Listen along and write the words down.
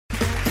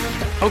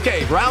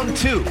Okay, round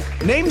two.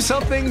 Name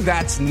something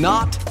that's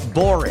not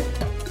boring.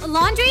 A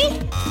laundry?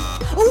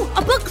 Ooh,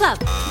 a book club.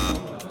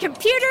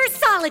 Computer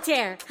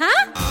solitaire,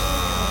 huh?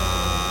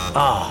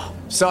 Ah,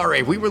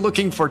 sorry, we were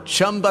looking for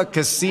Chumba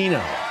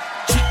Casino.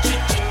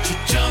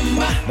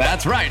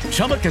 That's right,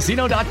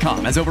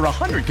 ChumbaCasino.com has over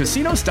 100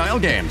 casino-style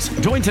games.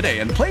 Join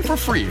today and play for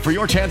free for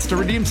your chance to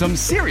redeem some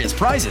serious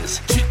prizes.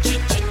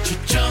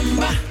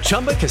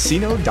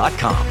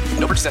 ChumbaCasino.com.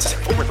 No purchase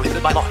necessary. Void where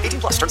prohibited by law.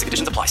 18 plus. Terms and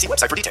conditions apply. See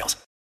website for details.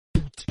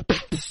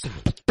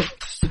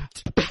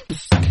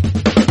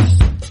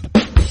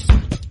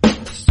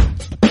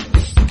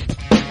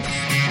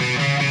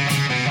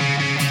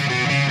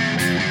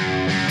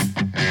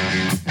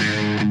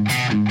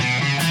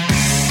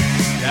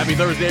 Happy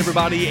Thursday,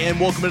 everybody, and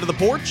welcome into the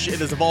Porch.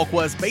 It is a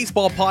VolQuest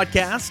baseball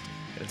podcast.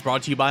 It's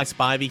brought to you by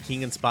Spivey,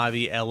 King &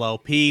 Spivey,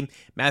 LLP.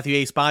 Matthew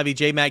A. Spivey,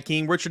 J. Matt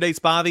King, Richard A.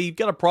 Spivey. You've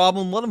got a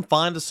problem, let them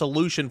find a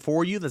solution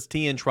for you. That's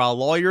TN Trial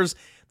Lawyers.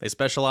 They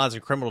specialize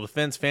in criminal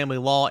defense, family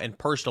law, and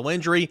personal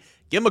injury.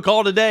 Give them a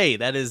call today.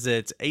 That is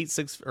at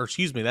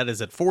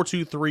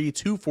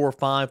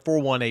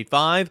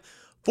 423-245-4185,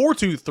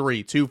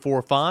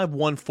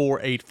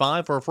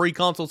 423-245-1485 for a free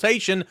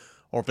consultation,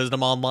 or visit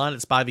them online at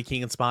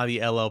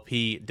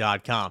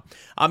SpiveyKingandSpiveyLLP.com.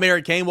 I'm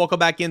Eric Kane. Welcome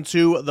back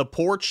into the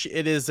Porch.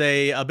 It is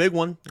a big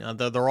one.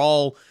 They're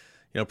all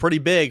pretty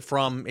big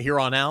from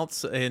here on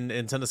out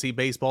in Tennessee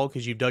baseball,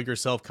 because you've dug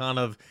yourself kind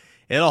of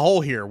in a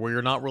hole here where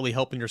you're not really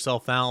helping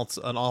yourself out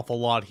an awful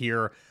lot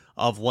here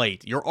of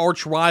late. Your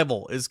arch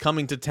rival is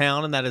coming to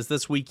town, and that is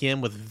this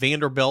weekend with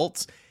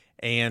Vanderbilt.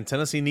 And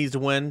Tennessee needs to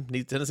win.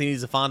 Tennessee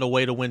needs to find a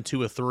way to win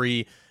 2 or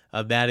 3.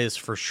 That is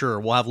for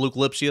sure. We'll have Luc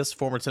Lipcius,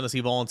 former Tennessee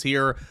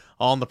Volunteer,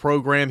 on the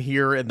program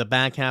here in the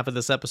back half of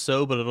this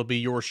episode, but it'll be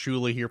yours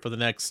truly here for the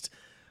next,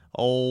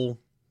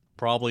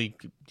 probably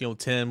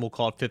 10, we'll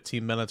call it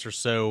 15 minutes or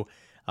so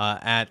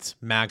at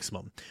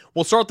maximum.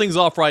 We'll start things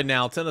off right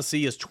now.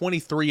 Tennessee is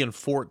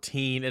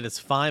 23-14. It is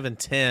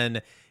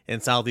 5-10 in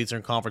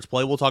Southeastern Conference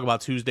play. We'll talk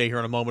about Tuesday here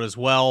in a moment as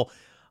well.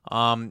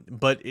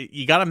 But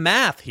you got to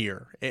math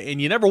here,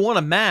 and you never want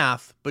to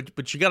math,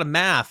 but you got to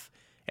math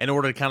in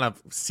order to kind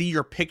of see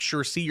your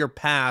picture, see your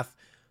path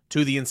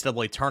to the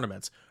NCAA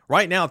tournaments.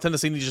 Right now,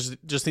 Tennessee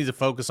just needs to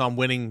focus on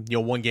winning,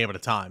 one game at a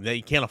time. That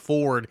you can't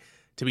afford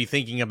to be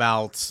thinking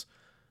about,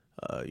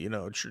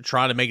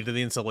 trying to make it to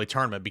the NCAA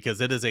tournament,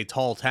 because it is a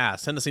tall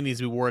task. Tennessee needs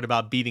to be worried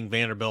about beating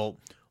Vanderbilt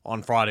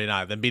on Friday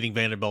night, then beating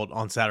Vanderbilt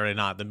on Saturday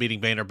night, then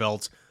beating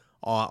Vanderbilt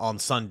on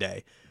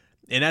Sunday.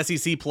 In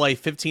SEC play,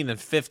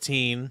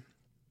 15-15,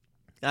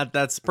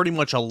 that's pretty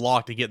much a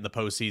lock to get in the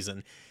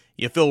postseason.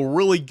 You feel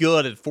really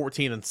good at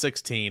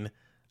 14-16,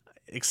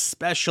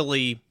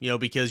 especially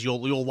because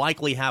you'll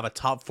likely have a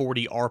top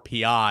 40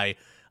 RPI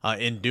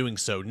in doing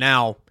so.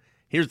 Now,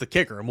 here's the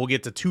kicker, and we'll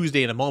get to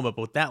Tuesday in a moment.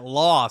 But with that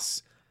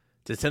loss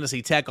to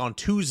Tennessee Tech on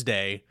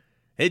Tuesday,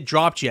 it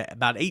dropped you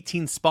about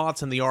 18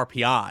 spots in the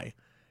RPI,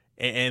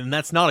 and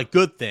that's not a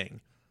good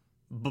thing.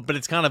 But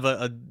it's kind of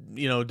a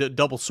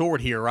double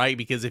sword here, right?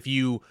 Because if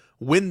you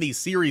win these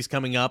series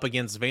coming up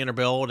against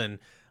Vanderbilt and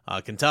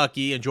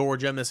Kentucky and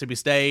Georgia, Mississippi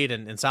State,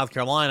 and South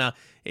Carolina,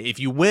 if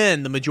you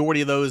win the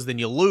majority of those, then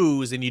you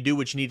lose, and you do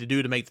what you need to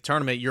do to make the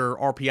tournament, your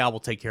RPI will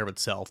take care of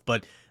itself.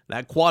 But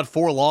that quad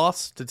 4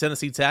 loss to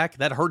Tennessee Tech,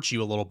 that hurts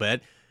you a little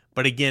bit.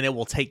 But again, it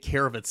will take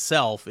care of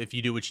itself if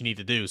you do what you need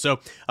to do.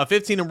 So a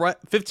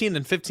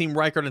 15-15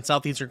 record in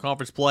Southeastern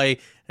Conference play,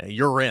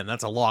 you're in.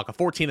 That's a lock. A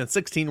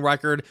 14-16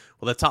 record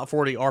with a top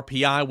 40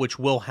 RPI, which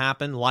will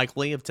happen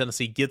likely if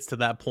Tennessee gets to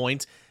that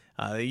point.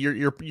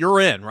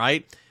 You're in,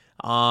 right?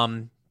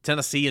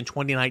 Tennessee in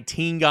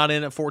 2019 got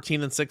in at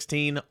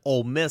 14-16.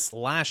 Ole Miss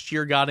last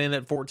year got in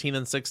at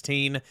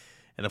 14-16,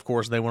 and of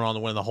course they went on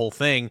to win the whole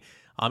thing.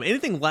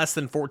 Anything less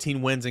than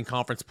 14 wins in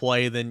conference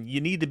play, then you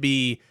need to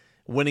be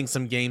winning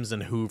some games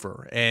in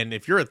Hoover. And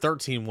if you're at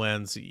 13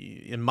 wins,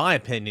 in my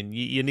opinion,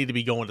 you need to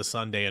be going to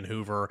Sunday in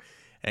Hoover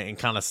and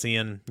kind of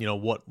seeing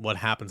what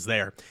happens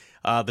there.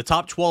 The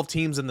top 12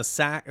 teams in the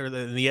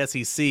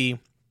SEC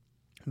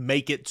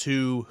make it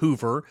to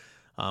Hoover.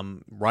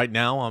 Right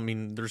now,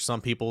 there's some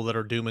people that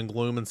are doom and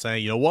gloom and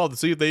saying, to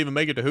see if they even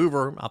make it to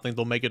Hoover. I think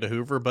they'll make it to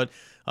Hoover, but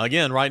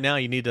again, right now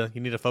you need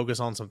to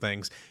focus on some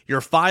things.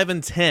 You're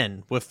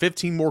 5-10 with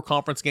 15 more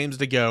conference games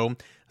to go.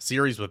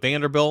 Series with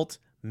Vanderbilt,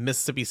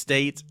 Mississippi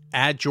State,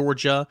 at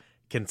Georgia,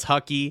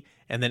 Kentucky,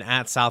 and then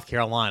at South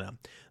Carolina.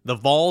 The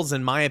Vols,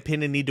 in my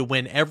opinion, need to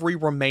win every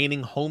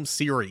remaining home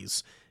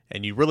series,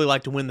 and you'd really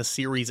like to win the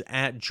series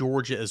at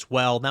Georgia as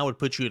well. That would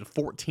put you at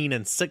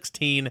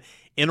 14-16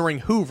 entering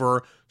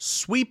Hoover.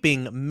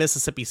 Sweeping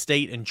Mississippi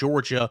State and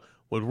Georgia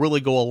would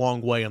really go a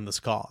long way in this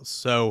cause.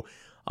 So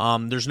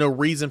there's no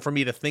reason for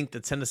me to think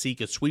that Tennessee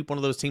could sweep one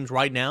of those teams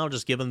right now,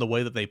 just given the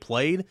way that they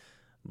played.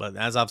 But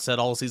as I've said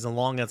all season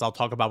long, as I'll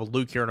talk about with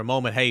Luke here in a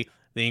moment, hey,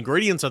 the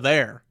ingredients are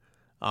there.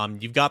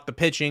 You've got the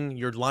pitching.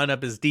 Your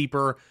lineup is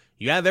deeper.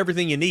 You have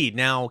everything you need.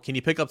 Now, can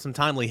you pick up some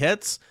timely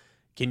hits?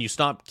 Can you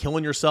stop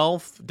killing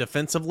yourself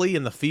defensively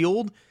in the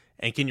field?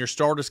 And can your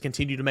starters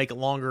continue to make it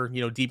longer,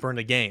 deeper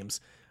into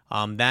games?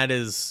 That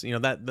is,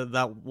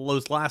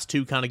 those last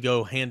two kind of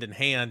go hand in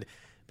hand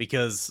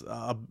because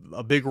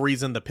a big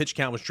reason the pitch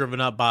count was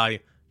driven up by,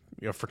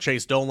 for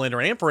Chase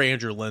Dollander and for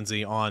Andrew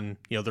Lindsey on,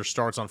 their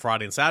starts on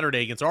Friday and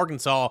Saturday against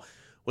Arkansas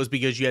was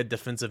because you had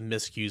defensive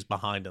miscues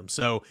behind them.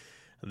 So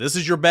this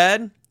is your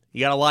bed. You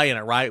got to lie in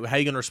it, right? How are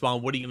you going to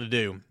respond? What are you going to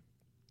do?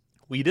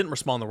 Well, you didn't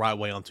respond the right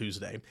way on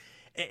Tuesday.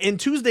 And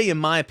Tuesday, in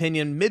my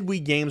opinion,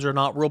 midweek games are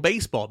not real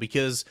baseball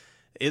because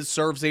it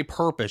serves a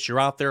purpose. You're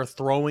out there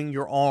throwing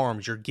your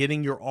arms. You're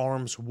getting your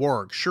arms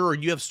work. Sure,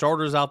 you have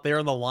starters out there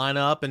in the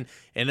lineup and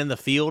in the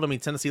field. I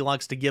mean, Tennessee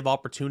likes to give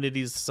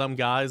opportunities to some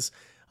guys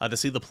to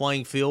see the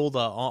playing field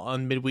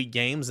on midweek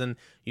games, and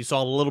you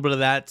saw a little bit of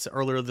that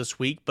earlier this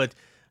week. But,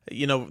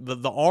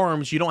 the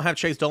arms, you don't have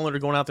Chase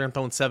Dollander going out there and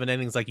throwing 7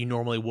 innings like you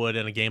normally would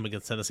in a game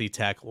against Tennessee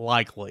Tech,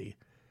 likely.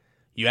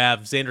 You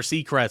have Xander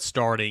Sechrest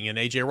starting and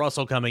A.J.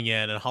 Russell coming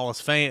in and Hollis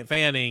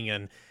Fanning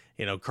and,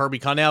 Kirby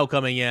Connell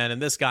coming in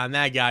and this guy and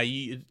that guy.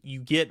 You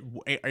get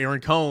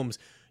Aaron Combs.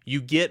 You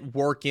get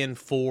work in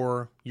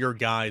for your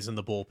guys in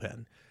the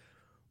bullpen.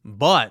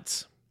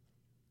 But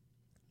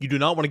you do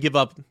not want to give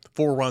up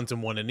 4 runs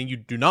in 1 inning. You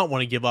do not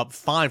want to give up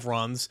 5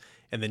 runs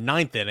in the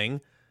 9th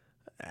inning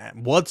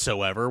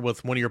whatsoever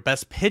with one of your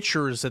best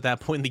pitchers at that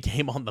point in the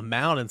game on the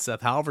mound in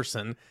Seth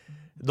Halverson.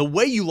 The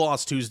way you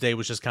lost Tuesday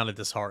was just kind of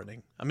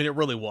disheartening. I mean, it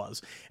really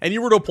was. And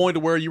you were to a point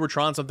to where you were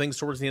trying some things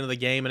towards the end of the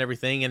game and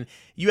everything, and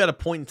you had a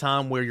point in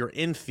time where your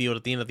infield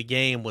at the end of the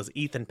game was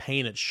Ethan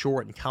Payne at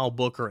short and Kyle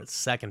Booker at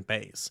second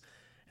base.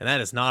 And that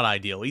is not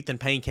ideal. Ethan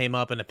Payne came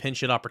up in a pinch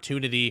hit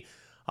opportunity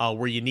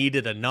where you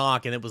needed a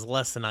knock, and it was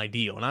less than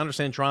ideal. And I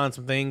understand trying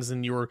some things,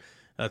 and you were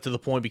to the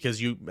point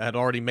because you had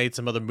already made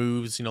some other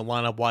moves,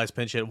 lineup-wise,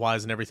 pinch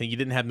hit-wise, and everything. You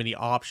didn't have many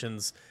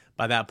options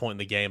by that point in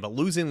the game. But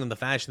losing in the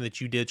fashion that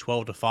you did,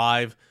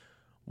 12-5,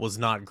 was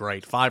not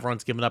great. 5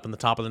 runs given up in the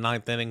top of the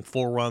 9th inning,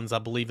 4 runs, I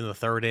believe, in the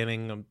 3rd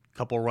inning, a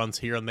couple of runs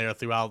here and there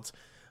throughout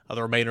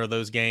the remainder of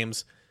those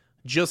games.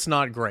 Just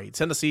not great.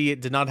 Tennessee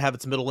did not have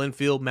its middle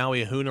infield.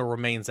 Maui Ahuna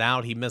remains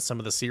out. He missed some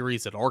of the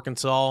series at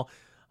Arkansas.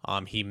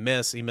 He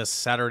missed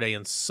Saturday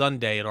and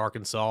Sunday at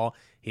Arkansas.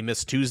 He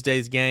missed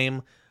Tuesday's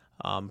game.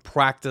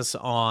 Practice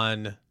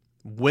on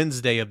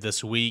Wednesday of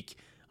this week.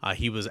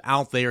 He was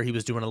out there. He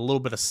was doing a little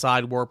bit of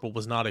side work, but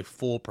was not a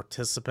full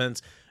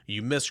participant.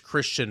 You missed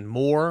Christian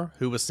Moore,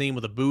 who was seen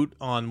with a boot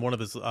on one of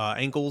his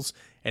ankles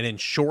and in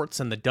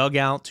shorts in the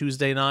dugout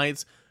Tuesday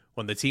nights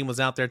when the team was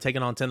out there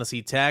taking on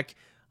Tennessee Tech.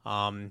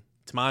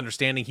 To my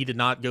understanding, he did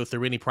not go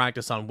through any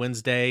practice on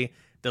Wednesday,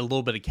 did a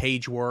little bit of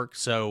cage work.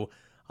 So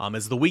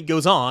as the week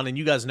goes on, and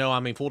you guys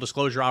know, full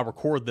disclosure, I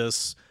record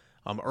this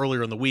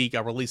earlier in the week.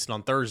 I released it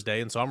on Thursday,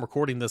 and so I'm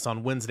recording this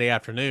on Wednesday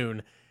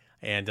afternoon.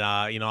 And,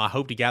 I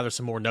hope to gather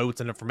some more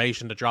notes and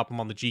information to drop them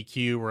on the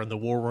GQ or in the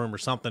War Room or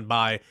something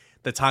by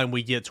the time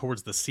we get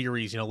towards the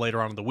series,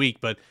 later on in the week.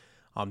 But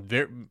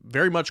very,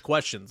 very much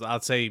questions.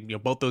 I'd say,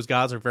 both those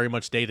guys are very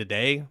much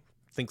day-to-day.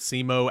 I think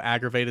Simo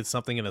aggravated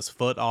something in his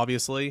foot,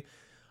 obviously.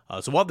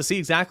 So we'll have to see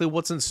exactly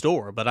what's in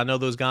store. But I know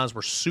those guys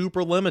were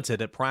super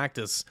limited at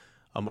practice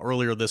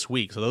earlier this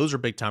week. So those are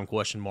big-time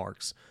question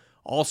marks.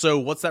 Also,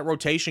 what's that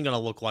rotation going to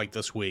look like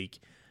this week?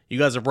 You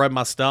guys have read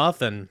my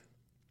stuff, and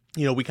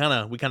we kind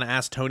of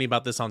asked Tony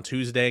about this on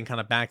Tuesday and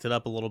kind of backed it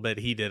up a little bit.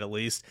 He did, at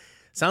least.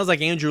 Sounds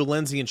like Andrew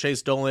Lindsey and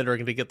Chase Dollander are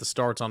going to get the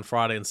starts on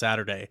Friday and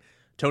Saturday.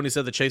 Tony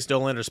said that Chase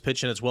Dollander's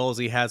pitching as well as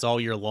he has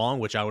all year long,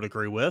 which I would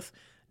agree with.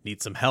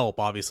 Needs some help,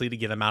 obviously, to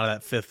get him out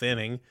of that 5th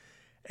inning.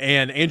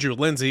 And Andrew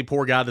Lindsey,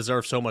 poor guy,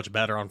 deserves so much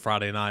better on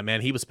Friday night.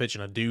 Man, he was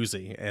pitching a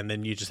doozy. And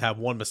then you just have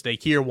one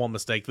mistake here, one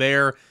mistake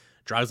there,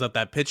 drives up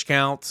that pitch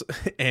count,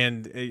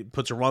 and it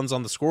puts runs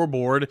on the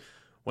scoreboard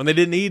when they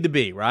didn't need to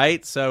be,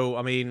 right? So,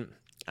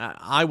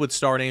 I would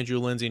start Andrew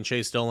Lindsey and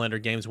Chase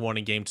Dollander games 1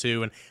 and game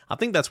 2, and I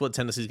think that's what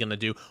Tennessee's going to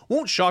do.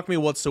 Won't shock me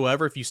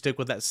whatsoever if you stick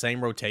with that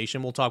same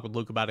rotation. We'll talk with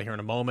Luke about it here in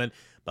a moment.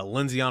 But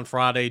Lindsey on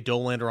Friday,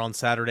 Dollander on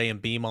Saturday,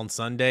 and Beam on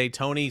Sunday.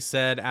 Tony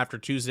said after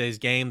Tuesday's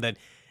game that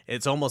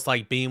it's almost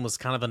like Beam was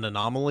kind of an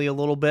anomaly a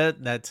little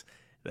bit, that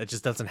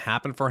just doesn't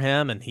happen for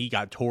him, and he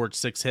got torched,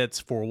 6 hits,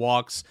 4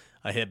 walks,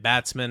 a hit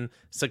batsman,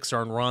 6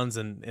 earned runs,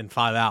 and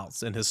 5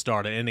 outs in his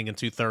start, an inning and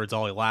 2/3,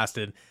 all he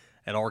lasted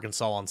at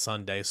Arkansas on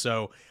Sunday.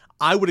 So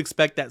I would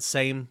expect that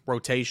same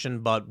rotation,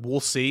 but we'll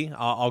see.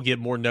 I'll get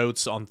more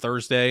notes on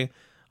Thursday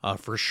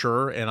for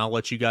sure, and I'll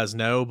let you guys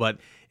know. But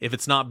if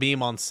it's not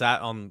Beam on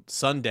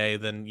Sunday,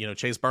 then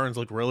Chase Burns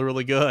looked really,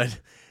 really good.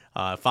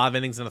 5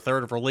 innings and a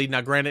third of relief.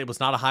 Now, granted, it was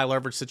not a high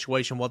leverage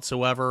situation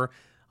whatsoever.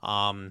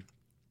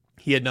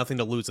 He had nothing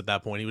to lose at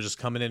that point. He was just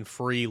coming in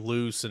free,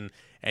 loose, and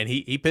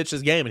he pitched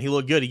his game and he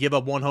looked good. He gave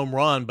up 1 home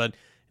run, but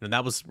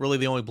that was really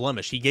the only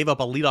blemish. He gave up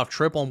a leadoff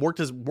triple and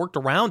worked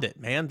around it,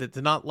 man. Did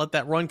not let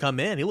that run come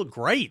in. He looked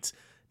great,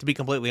 to be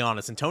completely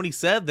honest. And Tony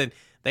said that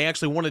they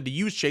actually wanted to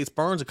use Chase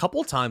Burns a couple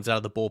of times out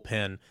of the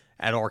bullpen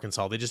at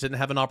Arkansas. They just didn't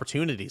have an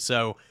opportunity.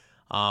 So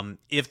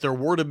if there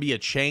were to be a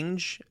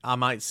change, I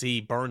might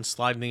see Burns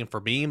sliding in for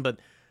Beam,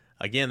 but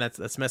again,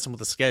 that's messing with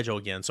the schedule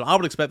again. So I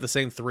would expect the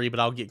same 3, but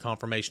I'll get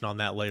confirmation on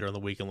that later in the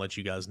week and let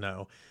you guys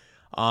know.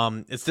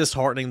 It's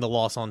disheartening, the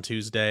loss on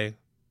Tuesday.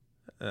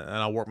 and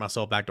I'll work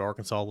myself back to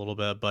Arkansas a little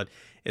bit, but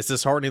it's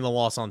disheartening the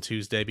loss on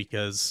Tuesday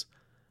because,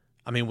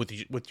 I mean,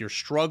 with your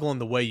struggling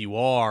the way you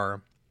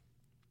are,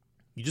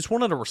 you just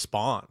wanted a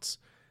response.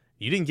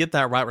 You didn't get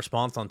that right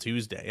response on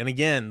Tuesday. And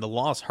again, the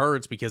loss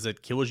hurts because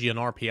it kills you in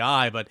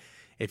RPI, but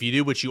if you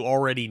do what you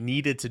already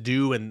needed to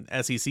do in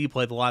SEC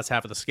play the last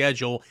half of the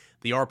schedule,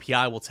 the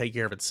RPI will take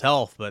care of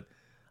itself. But,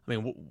 I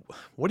mean,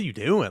 what are you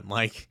doing?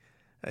 Like,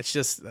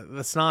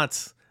 that's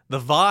not the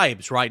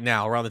vibes right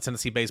now around the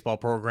Tennessee baseball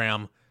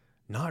program.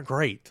 Not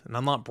great. And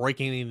I'm not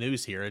breaking any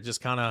news here. It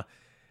just kind of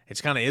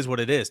is what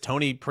it is.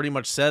 Tony pretty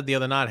much said the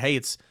other night, hey,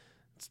 it's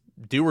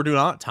do or do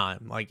not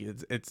time. Like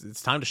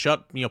it's time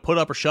to put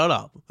up or shut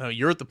up.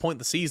 You're at the point in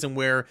the season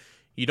where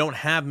you don't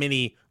have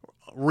many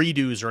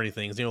redos or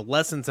anything.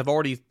 Lessons have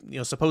already,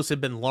 supposed to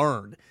have been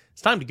learned.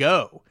 It's time to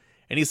go.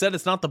 And he said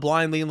it's not the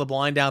blind leading the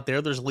blind out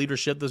there. There's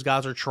leadership. Those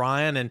guys are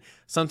trying, and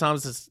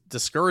sometimes it's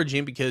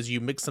discouraging because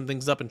you mix some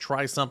things up and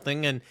try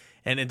something and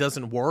it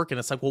doesn't work. And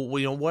it's like, well,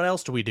 what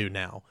else do we do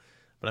now?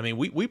 But I mean,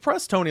 we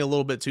pressed Tony a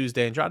little bit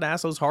Tuesday and tried to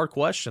ask those hard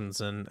questions,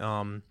 and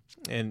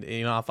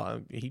I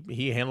thought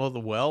he handled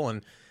it well,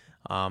 and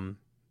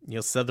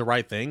said the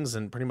right things,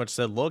 and pretty much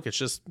said, look, it's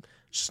just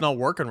not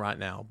working right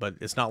now. But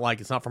it's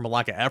not from a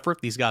lack of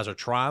effort. These guys are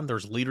trying.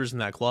 There's leaders in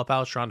that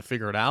clubhouse trying to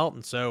figure it out,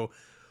 and so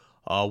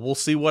we'll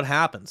see what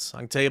happens. I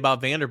can tell you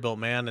about Vanderbilt,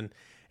 man, and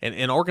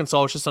in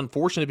Arkansas, it's just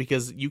unfortunate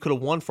because you could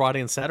have won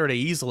Friday and Saturday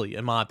easily,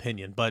 in my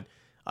opinion. But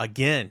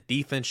again,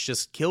 defense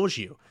just kills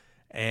you.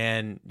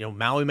 And,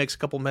 Maui makes a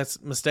couple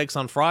mistakes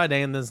on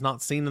Friday and then is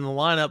not seen in the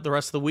lineup the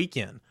rest of the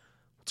weekend.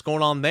 What's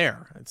going on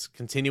there? It's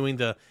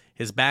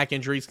his back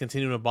injuries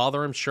continuing to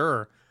bother him,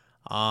 sure.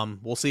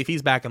 We'll see if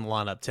he's back in the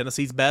lineup.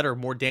 Tennessee's better,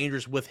 more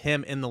dangerous with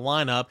him in the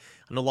lineup.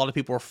 I know a lot of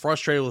people are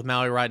frustrated with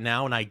Maui right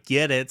now, and I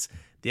get it.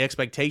 The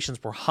expectations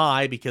were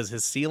high because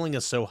his ceiling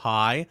is so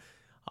high.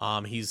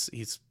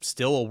 He's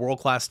still a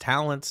world-class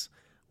talent,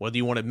 whether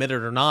you want to admit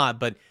it or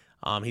not, but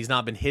he's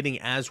not been hitting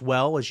as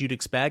well as you'd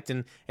expect,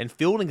 and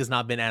fielding has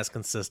not been as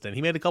consistent.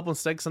 He made a couple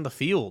mistakes in the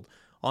field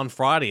on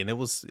Friday, and it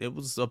was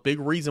a big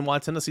reason why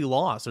Tennessee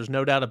lost. There's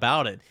no doubt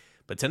about it.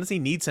 But Tennessee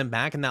needs him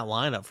back in that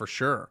lineup for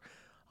sure.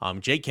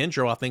 Jake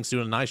Kendrow, I think, is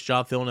doing a nice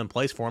job filling in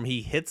place for him.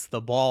 He hits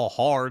the ball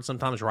hard,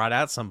 sometimes right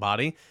at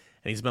somebody,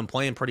 and he's been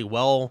playing pretty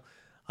well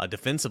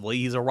defensively.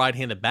 He's a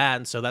right-handed bat,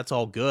 and so that's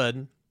all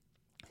good.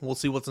 We'll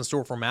see what's in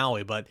store for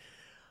Maui. But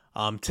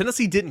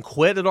Tennessee didn't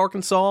quit at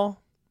Arkansas. A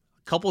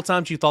couple of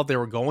times you thought they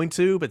were going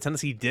to, but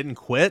Tennessee didn't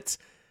quit.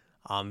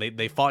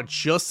 They fought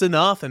just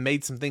enough and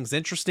made some things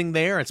interesting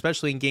there,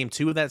 especially in Game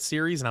 2 of that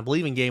series, and I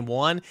believe in Game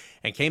 1,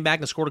 and came back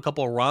and scored a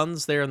couple of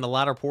runs there in the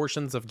latter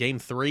portions of Game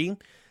 3.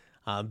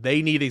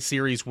 They need a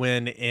series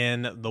win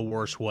in the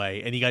worst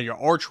way. And you got your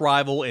arch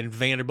rival in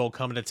Vanderbilt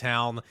coming to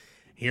town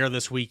here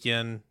this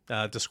weekend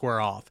to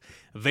square off.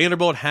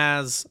 Vanderbilt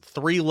has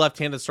 3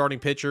 left-handed starting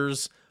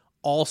pitchers.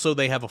 Also,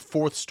 they have a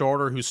 4th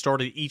starter who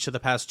started each of the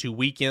past 2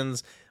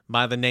 weekends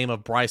by the name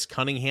of Bryce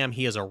Cunningham.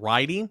 He is a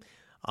righty.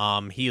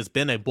 He has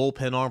been a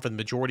bullpen arm for the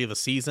majority of the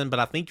season, but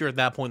I think you're at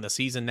that point in the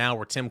season now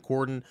where Tim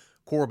Corbin,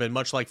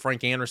 much like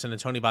Frank Anderson and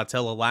Tony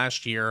Vitello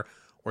last year,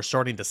 were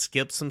starting to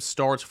skip some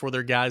starts for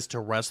their guys to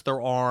rest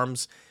their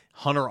arms.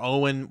 Hunter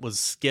Owen was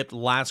skipped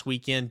last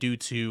weekend due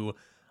to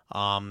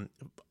arm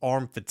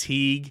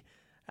fatigue.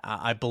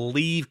 I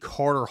believe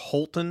Carter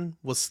Holton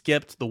was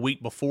skipped the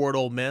week before at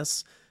Ole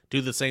Miss.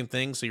 Do the same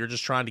thing, so you're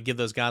just trying to give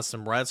those guys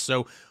some rest.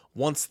 So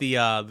once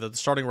the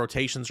starting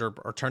rotations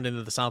are turned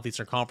into the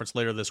Southeastern Conference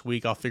later this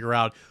week, I'll figure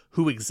out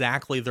who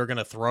exactly they're going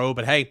to throw.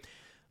 But hey,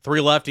 3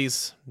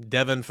 lefties.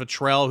 Devin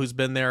Futrell, who's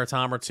been there a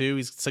time or two,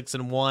 he's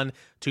 6-1,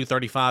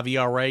 2.35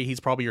 ERA. He's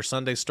probably your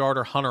Sunday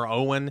starter. Hunter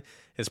Owen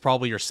is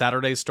probably your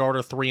Saturday starter,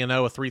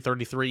 3-0, a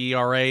 3.33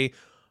 ERA.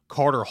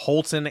 Carter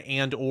Holton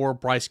and or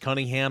Bryce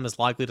Cunningham is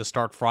likely to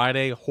start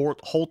Friday.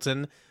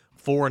 Holton,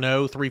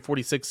 4-0,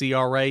 3.46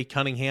 ERA.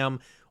 Cunningham,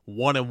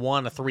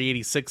 1-1, a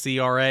 3.86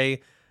 ERA.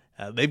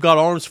 They've got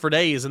arms for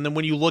days. And then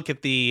when you look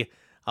at the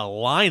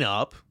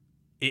lineup,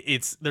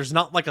 there's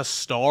not like a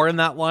star in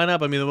that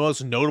lineup. I mean, the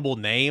most notable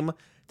name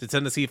to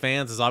Tennessee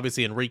fans is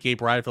obviously Enrique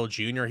Bradfield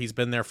Jr. He's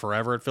been there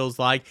forever, it feels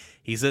like.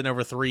 He's hitting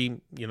over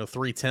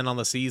 310 on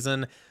the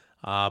season.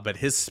 But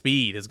his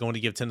speed is going to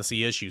give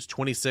Tennessee issues.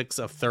 26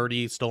 of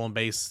 30 stolen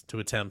base to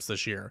attempts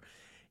this year.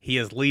 He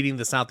is leading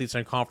the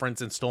Southeastern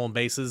Conference in stolen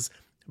bases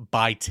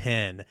by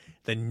 10.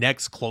 The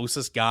next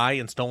closest guy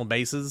in stolen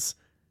bases,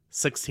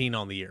 16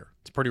 on the year.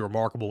 It's pretty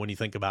remarkable when you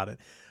think about it.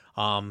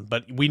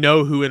 But we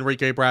know who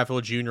Enrique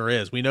Bradfield Jr.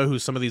 is. We know who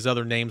some of these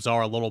other names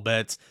are a little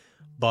bit.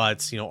 But,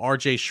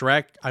 RJ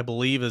Schreck, I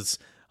believe, is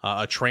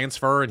a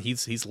transfer, and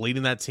he's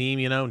leading that team,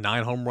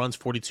 9 home runs,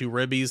 42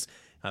 ribbies,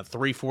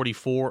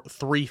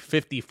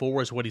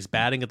 354 is what he's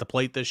batting at the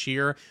plate this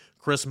year.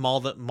 Chris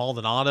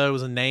Maldonado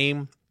is a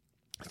name.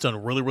 He's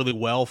done really, really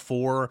well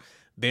for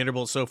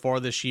Vanderbilt so far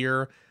this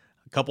year.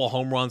 A couple of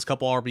home runs,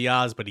 couple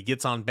RBIs, but he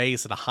gets on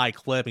base at a high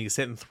clip, and he's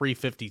hitting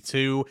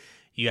 352.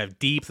 You have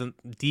deep,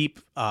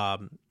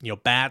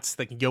 bats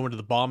that can go into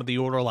the bottom of the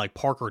order, like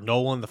Parker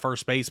Nolan, the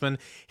first baseman,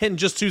 hitting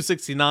just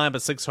 269,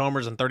 but 6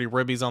 homers and 30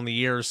 ribbies on the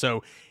year.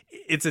 So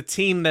it's a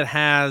team that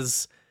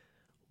has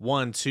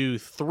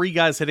 3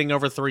 guys hitting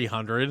over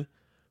 300,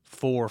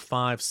 4,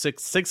 5,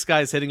 6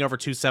 guys hitting over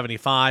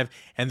 275,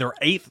 and their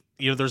eighth,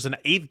 there's an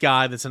 8th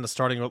guy that's in the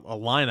starting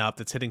lineup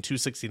that's hitting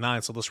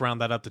 269. So let's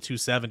round that up to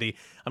 270.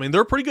 I mean,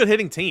 they're a pretty good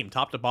hitting team,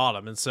 top to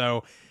bottom, and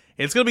so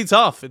it's going to be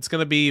tough. It's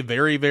going to be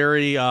very,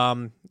 very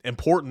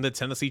important that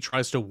Tennessee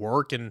tries to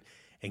work and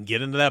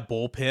get into that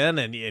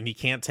bullpen, and you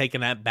can't take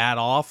an at-bat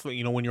off,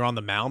 when you're on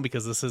the mound,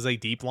 because this is a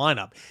deep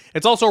lineup.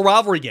 It's also a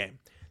rivalry game.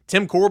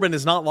 Tim Corbin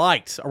is not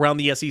liked around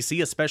the SEC,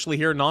 especially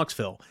here in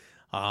Knoxville.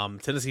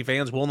 Tennessee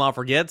fans will not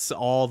forget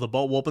all the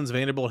butt whoopings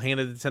Vanderbilt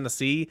handed to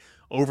Tennessee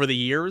over the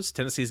years.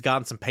 Tennessee's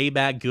gotten some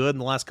payback good in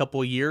the last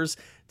couple of years.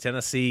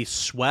 Tennessee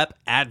swept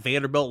at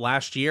Vanderbilt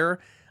last year.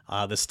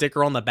 The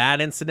sticker on the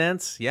bat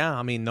incidents,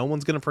 no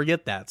one's going to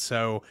forget that.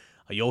 So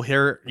you'll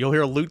hear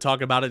Luke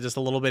talk about it just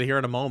a little bit here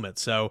in a moment.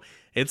 So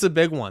it's a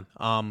big one.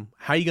 How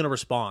are you going to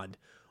respond?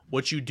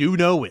 What you do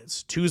know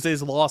is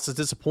Tuesday's loss is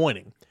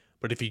disappointing.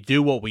 But if you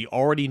do what we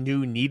already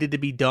knew needed to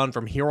be done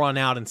from here on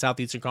out in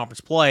Southeastern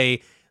Conference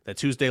play, that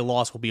Tuesday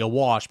loss will be a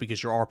wash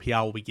because your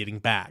RPI will be getting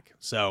back.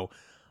 So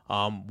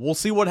we'll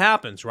see what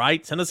happens,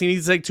 right? Tennessee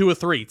needs to take 2 or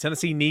 3.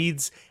 Tennessee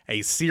needs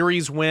a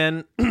series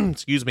win,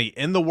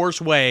 in the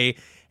worst way.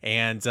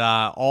 And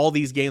all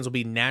these games will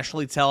be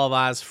nationally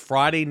televised.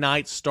 Friday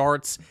night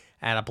starts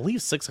at, I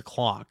believe, 6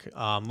 o'clock.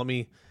 Let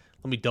me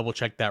double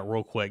check that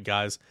real quick,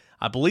 guys.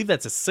 I believe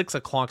that's a 6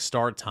 o'clock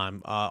start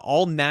time.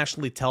 All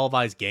nationally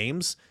televised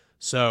games.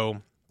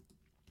 So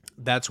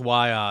that's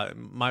why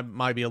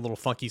might be a little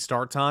funky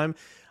start time.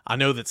 I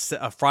know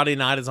that Friday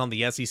night is on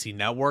the SEC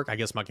Network. I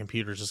guess my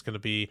computer is just going to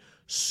be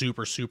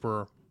super,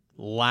 super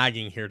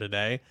lagging here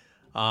today.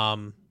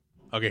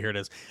 Okay, here it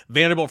is.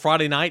 Vanderbilt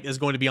Friday night is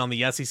going to be on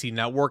the SEC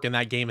Network, and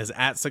that game is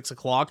at 6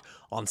 o'clock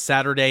on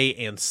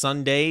Saturday and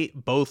Sunday,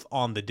 both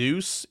on the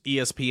Deuce,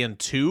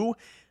 ESPN2.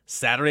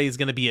 Saturday is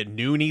going to be at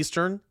noon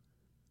Eastern.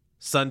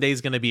 Sunday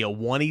is going to be at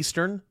 1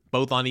 Eastern,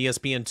 both on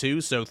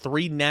ESPN2. So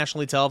 3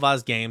 nationally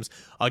televised games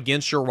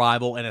against your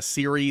rival in a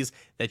series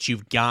that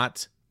you've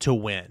got to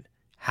win.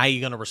 How are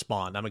you going to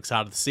respond? I'm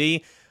excited to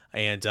see,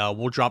 and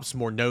we'll drop some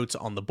more notes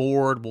on the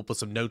board. We'll put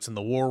some notes in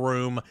the war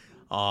room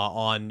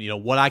on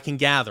what I can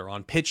gather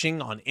on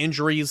pitching, on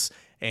injuries,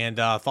 and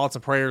thoughts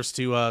and prayers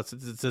to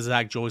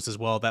Zach Joyce as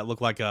well. That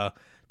looked like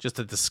just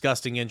a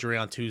disgusting injury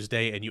on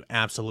Tuesday, and you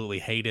absolutely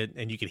hate it,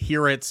 and you could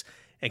hear it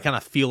and kind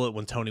of feel it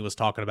when Tony was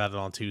talking about it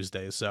on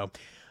Tuesday. So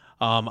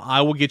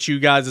I will get you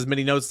guys as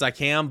many notes as I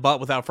can,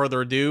 but without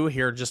further ado,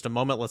 here in just a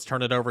moment, let's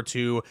turn it over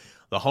to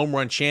the home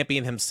run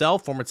champion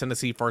himself, former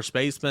Tennessee first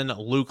baseman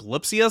Luc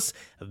Lipcius.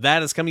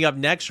 That is coming up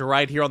next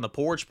right here on the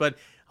porch, but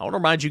I want to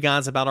remind you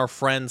guys about our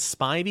friends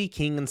Spivey,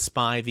 King and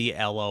Spivey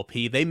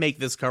LLP. They make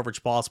this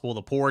coverage possible,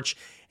 the porch,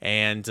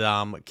 and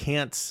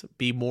can't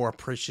be more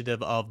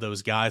appreciative of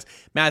those guys.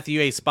 Matthew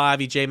A.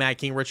 Spivey, J. Matt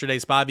King, Richard A.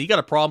 Spivey. You got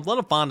a problem? Let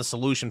them find a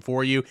solution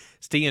for you.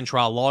 Stay and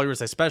trial lawyers.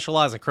 They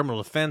specialize in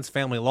criminal defense,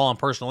 family law, and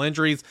personal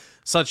injuries,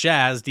 such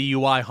as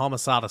DUI,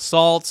 homicide,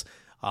 assault,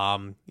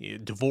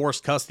 divorce,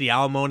 custody,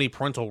 alimony,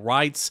 parental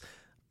rights,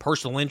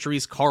 personal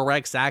injuries, car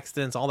wrecks,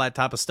 accidents, all that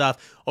type of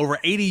stuff. Over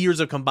 80 years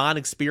of combined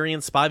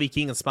experience, Spivey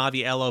King and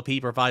Spivey LLP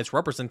provides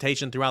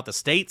representation throughout the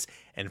states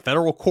and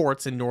federal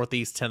courts in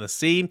Northeast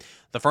Tennessee.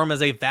 The firm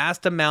has a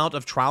vast amount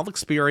of trial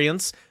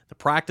experience. The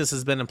practice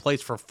has been in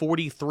place for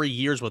 43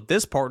 years with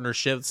this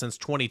partnership since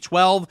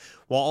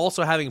 2012, while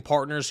also having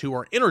partners who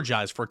are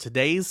energized for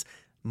today's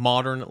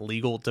modern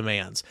legal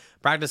demands.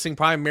 Practicing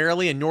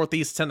primarily in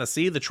Northeast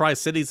Tennessee, the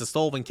Tri-Cities of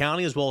Sullivan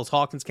County, as well as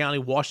Hawkins County,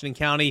 Washington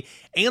County,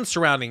 and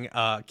surrounding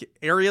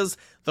areas,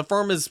 the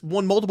firm has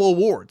won multiple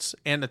awards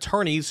and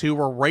attorneys who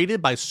were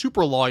rated by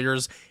super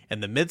lawyers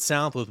in the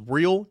Mid-South with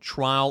real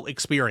trial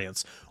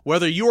experience.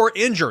 Whether you are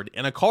injured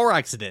in a car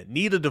accident,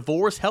 need a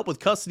divorce, help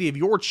with custody of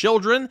your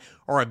children,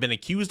 or have been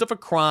accused of a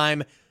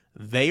crime,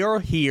 they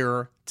are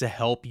here to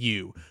help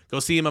you. Go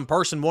see him in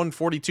person,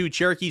 142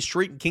 Cherokee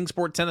Street in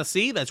Kingsport,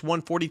 Tennessee. That's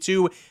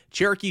 142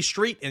 Cherokee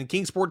Street in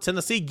Kingsport,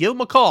 Tennessee. Give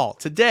him a call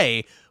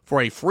today for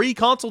a free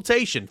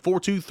consultation,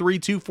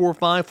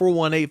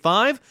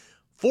 423-245-4185,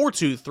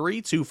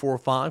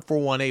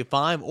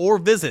 423-245-4185, or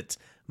visit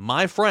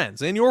my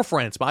friends and your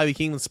friends, Spivey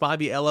King and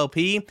Spivey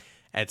LLP,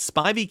 at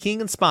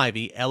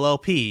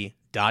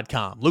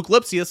SpiveyKingandSpiveyLLP.com. Luc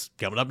Lipcius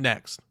coming up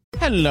next.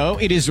 Hello,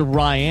 it is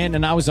Ryan,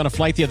 and I was on a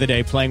flight the other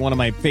day playing one of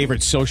my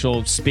favorite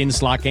social spin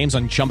slot games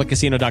on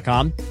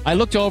ChumbaCasino.com. I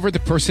looked over at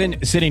the person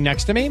sitting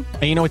next to me,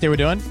 and you know what they were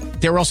doing?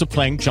 They were also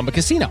playing Chumba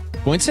Casino.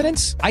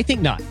 Coincidence? I think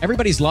not.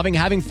 Everybody's loving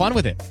having fun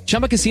with it.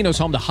 Chumba Casino is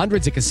home to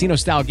hundreds of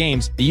casino-style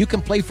games that you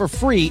can play for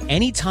free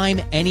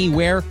anytime,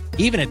 anywhere,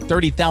 even at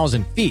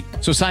 30,000 feet.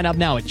 So sign up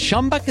now at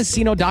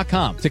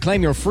ChumbaCasino.com to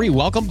claim your free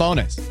welcome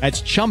bonus.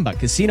 That's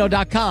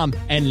ChumbaCasino.com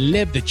and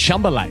live the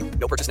Chumba life.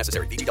 No purchase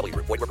necessary. VGW.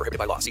 Void where prohibited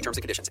by law. See terms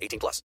and conditions.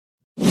 18+.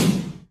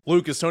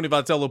 Luke, as Tony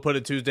Vitello put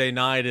it Tuesday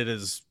night, it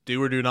is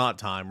do or do not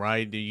time,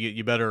 right?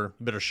 You better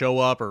show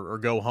up or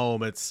go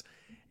home. It's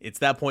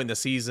that point in the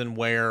season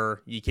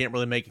where you can't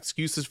really make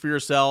excuses for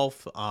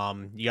yourself.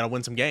 You got to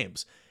win some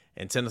games.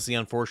 And Tennessee,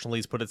 unfortunately,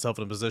 has put itself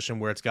in a position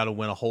where it's got to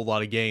win a whole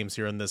lot of games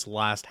here in this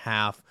last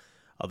half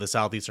of the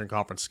Southeastern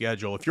Conference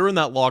schedule. If you're in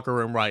that locker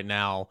room right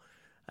now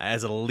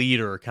as a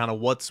leader, kind of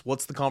what's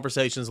the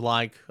conversations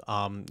like,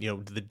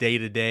 the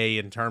day-to-day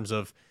in terms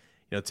of,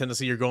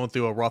 Tennessee, you're going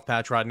through a rough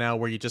patch right now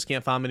where you just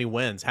can't find many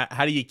wins.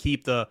 How do you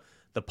keep the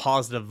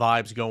positive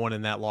vibes going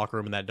in that locker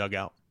room and that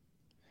dugout?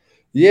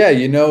 Yeah,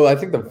 I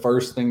think the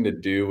first thing to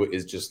do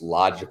is just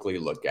logically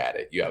look at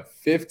it. You have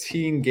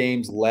 15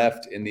 games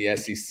left in the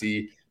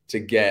SEC to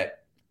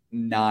get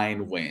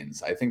 9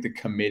 wins. I think the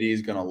committee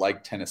is going to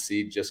like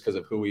Tennessee just because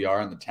of who we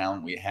are and the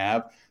talent we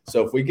have.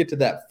 So if we get to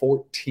that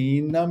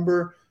 14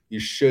 number, you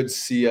should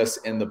see us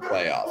in the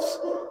playoffs.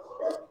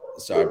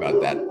 Sorry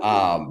about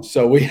that.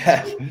 So we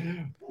have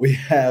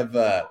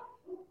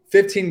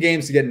 15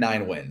 games to get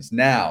 9 wins.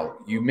 Now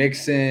you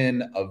mix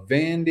in a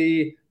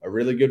Vandy, a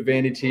really good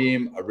Vandy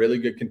team, a really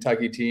good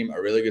Kentucky team,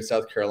 a really good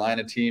South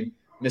Carolina team,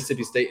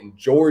 Mississippi State and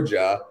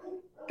Georgia.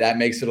 That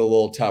makes it a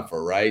little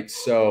tougher, right?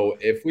 So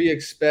if we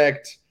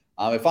expect,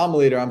 if I'm a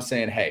leader, I'm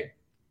saying, hey,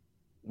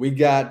 we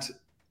got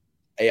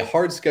a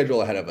hard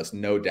schedule ahead of us,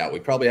 no doubt. We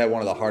probably have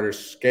one of the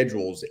hardest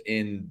schedules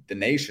in the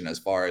nation as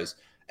far as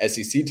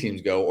SEC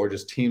teams go, or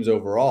just teams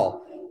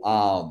overall.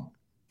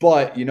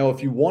 But,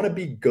 if you want to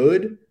be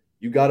good,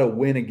 you got to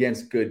win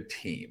against good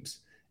teams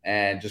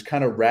and just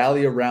kind of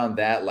rally around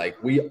that.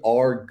 Like, we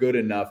are good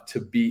enough to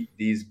beat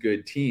these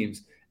good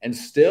teams. And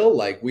still,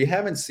 we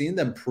haven't seen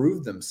them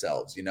prove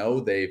themselves.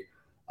 They've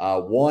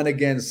won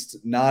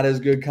against not as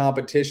good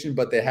competition,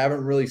 but they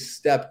haven't really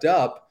stepped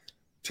up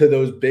to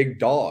those big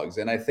dogs.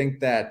 And I think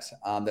that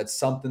that's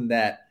something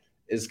that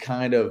is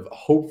kind of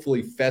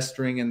hopefully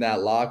festering in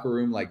that locker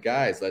room. Like,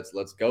 guys,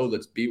 let's go.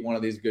 Let's beat one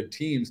of these good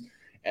teams.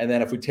 And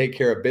then if we take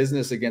care of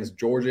business against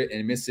Georgia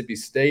and Mississippi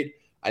State,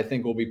 I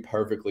think we'll be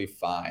perfectly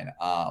fine.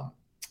 I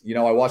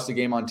watched the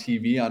game on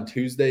TV on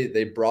Tuesday.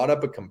 They brought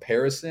up a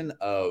comparison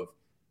of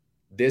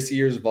this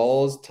year's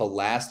Vols to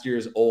last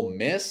year's Ole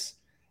Miss.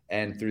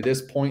 And through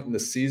this point in the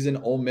season,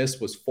 Ole Miss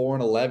was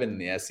 4-11 in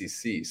the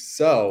SEC.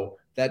 So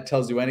that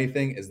tells you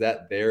anything, is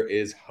that there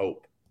is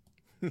hope.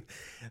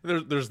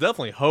 There's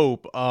definitely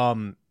hope. Tell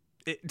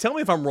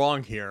me if I'm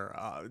wrong here.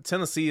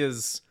 Tennessee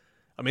is,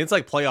 it's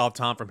like playoff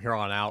time from here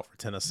on out for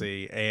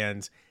Tennessee.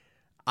 And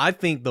I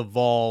think the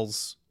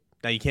Vols,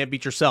 now you can't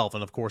beat yourself.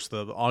 And of course,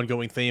 the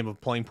ongoing theme of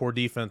playing poor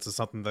defense is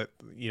something that,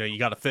 you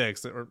got to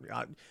fix.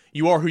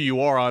 You are who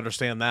you are. I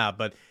understand that.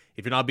 But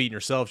if you're not beating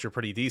yourselves, you're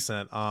pretty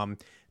decent.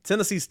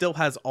 Tennessee still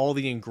has all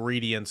the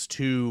ingredients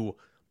to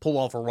pull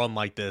off a run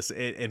like this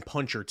and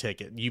punch your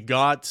ticket. You've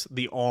got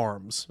the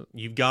arms.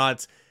 You've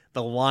got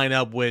the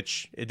lineup,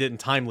 which it didn't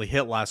timely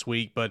hit last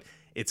week, but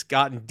it's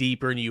gotten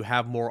deeper and you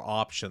have more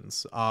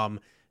options. Do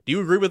you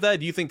agree with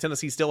that? Do you think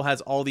Tennessee still has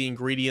all the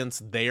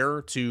ingredients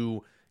there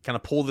to kind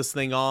of pull this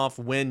thing off,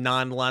 win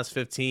 9 of the last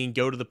 15,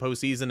 go to the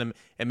postseason,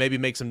 and maybe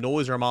make some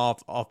noise, or am I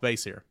off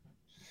base here?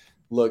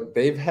 Look,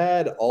 they've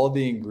had all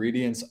the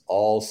ingredients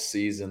all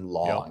season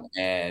long.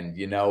 Yep. And,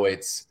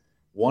 it's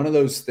one of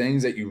those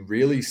things that you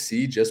really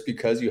see just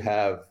because you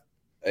have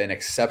an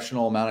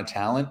exceptional amount of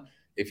talent.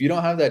 If you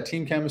don't have that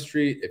team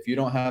chemistry, if you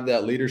don't have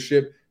that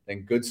leadership,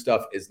 then good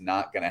stuff is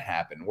not going to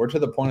happen. We're to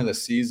the point of the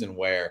season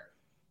where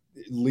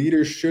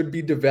leaders should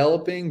be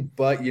developing,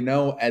 but,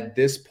 at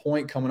this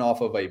point, coming off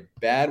of a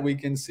bad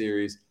weekend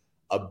series,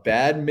 a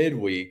bad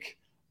midweek,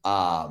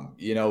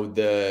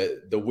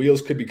 the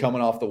wheels could be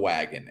coming off the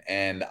wagon.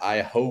 And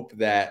I hope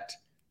that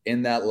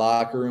in that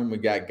locker room, we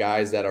got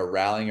guys that are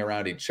rallying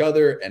around each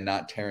other and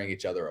not tearing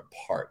each other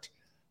apart.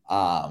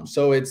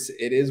 So it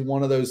is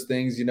one of those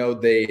things,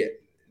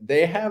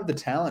 they have the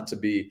talent to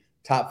be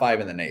top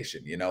 5 in the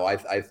nation.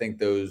 I think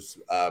those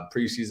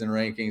preseason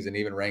rankings and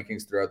even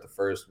rankings throughout the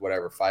first,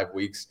 5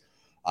 weeks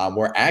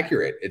were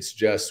accurate. It's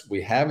just,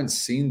 we haven't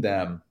seen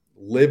them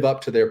live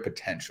up to their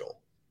potential.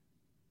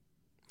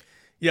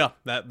 Yeah,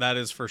 that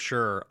is for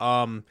sure.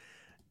 Got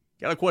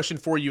a question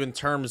for you in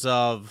terms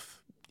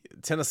of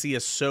Tennessee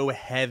is so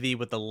heavy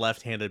with the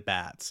left-handed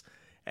bats,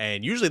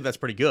 and usually that's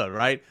pretty good,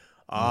 right?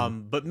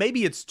 But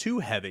maybe it's too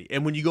heavy.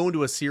 And when you go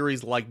into a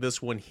series like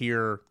this one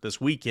here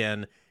this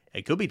weekend,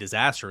 it could be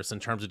disastrous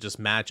in terms of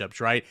just matchups,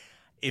 right?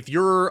 If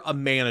you're a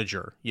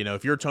manager,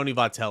 if you're Tony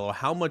Vitello,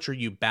 how much are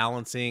you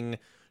balancing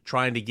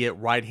trying to get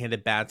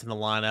right-handed bats in the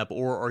lineup,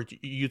 or are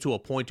you to a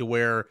point to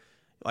where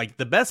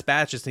the best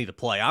bats just need to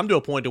play? I'm to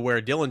a point to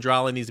where Dylan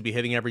Driley needs to be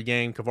hitting every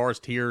game.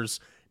 Kavaris Tears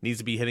needs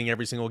to be hitting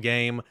every single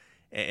game.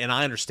 And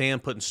I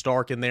understand putting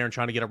Stark in there and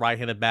trying to get a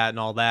right-handed bat and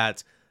all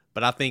that.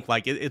 But I think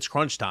it's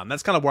crunch time.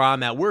 That's kind of where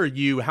I'm at. Where are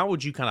you? How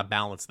would you kind of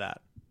balance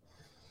that?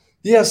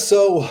 Yeah,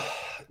 so,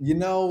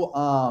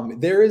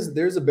 there's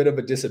a bit of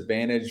a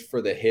disadvantage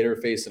for the hitter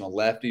facing a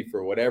lefty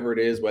for whatever it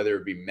is, whether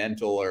it be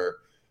mental or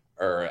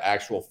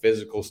actual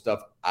physical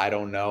stuff. I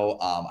don't know.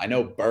 I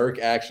know Burke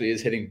actually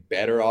is hitting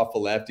better off the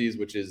lefties,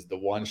 which is the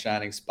one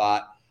shining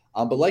spot.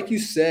 But like you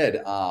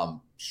said,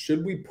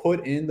 should we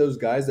put in those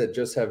guys that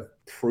just have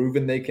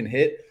proven they can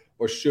hit,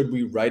 or should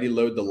we righty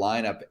load the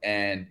lineup?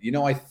 And,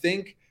 I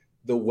think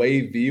the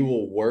way V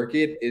will work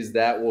it is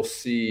that we'll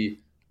see,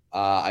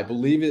 I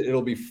believe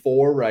it'll be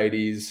 4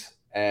 righties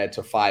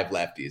to 5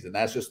 lefties. And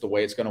that's just the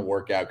way it's going to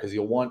work out, because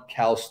you'll want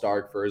Cal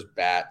Stark for his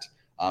bat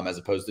as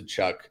opposed to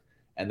Chuck.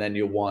 And then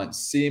you'll want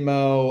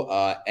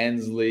Simo,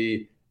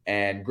 Ensley,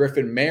 and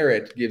Griffin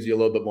Merritt gives you a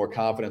little bit more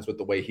confidence with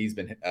the way he's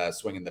been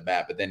swinging the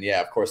bat. But then,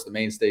 yeah, of course, the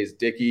mainstay is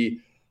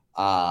Dickey.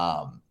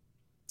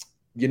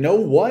 You know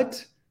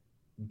what?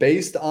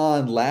 Based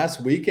on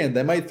last weekend,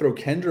 they might throw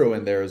Kendro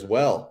in there as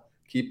well.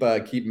 Keep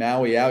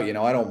Maui out.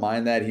 I don't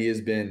mind that. He has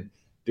been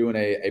doing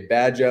a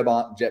bad job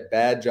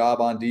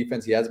on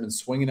defense. He hasn't been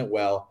swinging it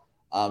well.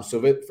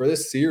 So for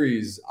this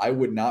series, I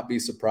would not be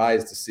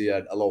surprised to see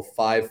a little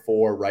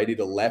 5-4 righty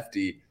to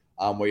lefty,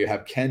 where you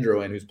have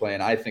Kendro in, who's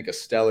playing, I think, a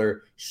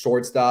stellar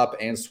shortstop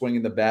and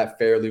swinging the bat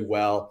fairly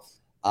well.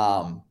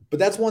 But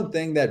that's one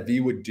thing that V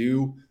would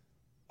do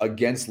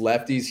against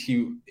lefties.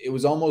 It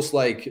was almost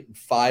like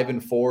 5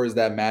 and 4 is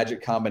that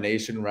magic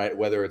combination, right?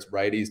 Whether it's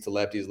righties to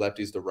lefties,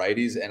 lefties to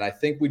righties. And I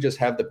think we just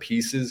have the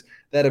pieces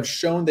that have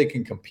shown they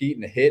can compete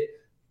and hit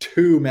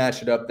to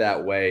match it up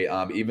that way,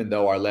 even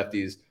though our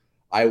lefties,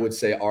 I would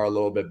say, are a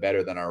little bit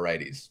better than our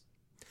righties.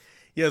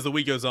 Yeah, as the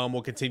week goes on,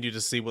 we'll continue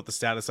to see what the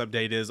status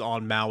update is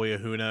on Maui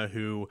Ahuna,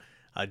 who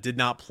did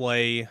not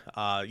play,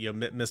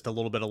 missed a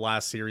little bit of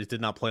last series, did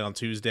not play on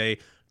Tuesday.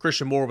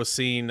 Christian Moore was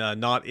seen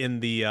not in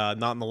the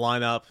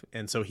lineup,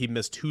 and so he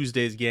missed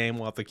Tuesday's game.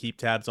 We'll have to keep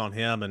tabs on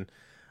him, and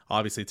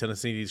obviously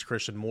Tennessee needs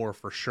Christian Moore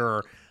for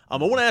sure. I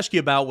want to ask you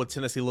about what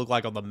Tennessee looked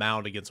like on the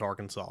mound against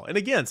Arkansas. And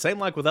again, same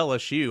like with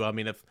LSU. I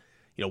mean, if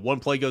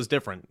one play goes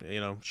different,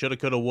 shoulda,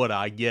 coulda, woulda,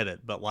 I get it,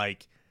 but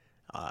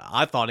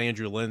I thought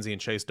Andrew Lindsey and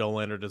Chase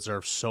Dolander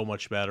deserved so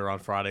much better on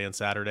Friday and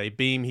Saturday.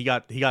 Beam, he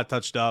got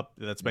touched up.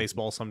 That's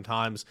baseball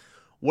sometimes.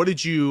 What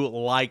did you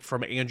like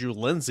from Andrew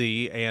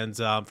Lindsey and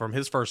from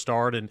his first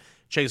start, and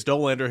Chase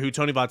Dolander, who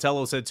Tony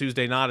Vitello said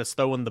Tuesday night is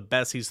throwing the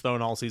best he's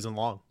thrown all season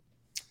long?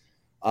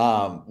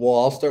 Well,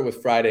 I'll start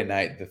with Friday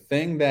night. The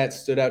thing that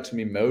stood out to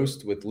me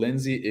most with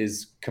Lindsey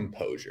is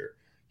composure.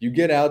 You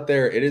get out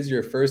there, it is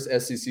your first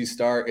SEC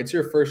start. It's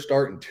your first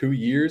start in 2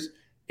 years.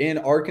 In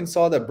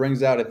Arkansas, that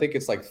brings out, I think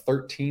it's like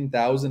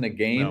 13,000 a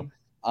game.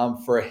 No.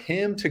 For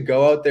him to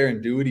go out there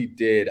and do what he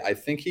did, I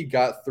think he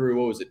got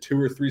through,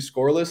 2 or 3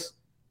 scoreless?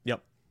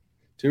 Yep.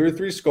 2 or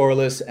 3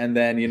 scoreless, and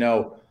then,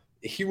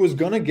 he was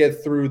going to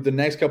get through the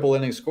next couple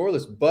innings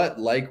scoreless. But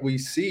like we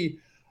see,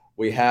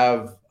 we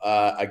have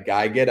a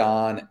guy get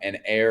on, an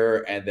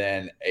error, and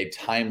then a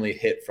timely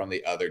hit from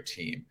the other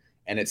team.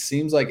 And it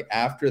seems like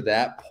after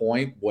that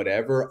point,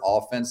 whatever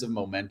offensive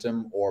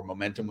momentum or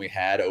momentum we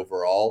had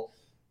overall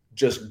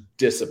just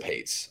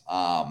dissipates.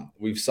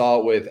 We've saw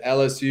it with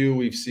LSU.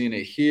 We've seen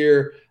it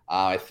here.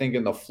 I think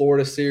in the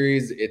Florida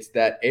series, it's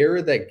that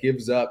error that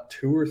gives up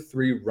 2 or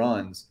 3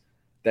 runs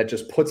that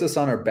just puts us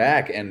on our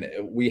back. And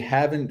we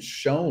haven't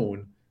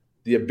shown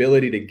the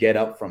ability to get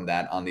up from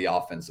that on the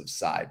offensive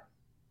side.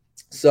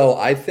 So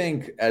I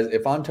think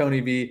if I'm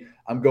Tony V,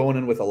 I'm going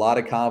in with a lot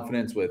of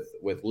confidence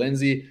with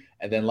Lindsey.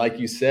 And then, like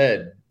you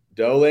said,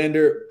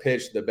 Dolander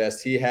pitched the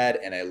best he had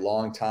in a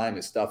long time.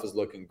 His stuff is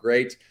looking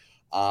great.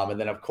 And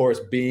then, of course,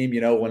 Beam,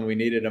 when we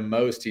needed him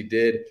most, he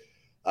did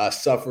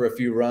suffer a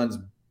few runs.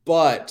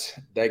 But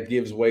that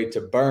gives way to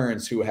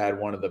Burns, who had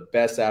one of the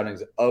best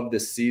outings of the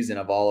season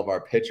of all of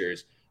our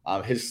pitchers.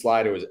 His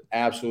slider was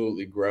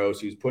absolutely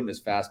gross. He was putting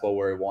his fastball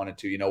where he wanted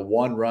to.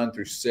 1 run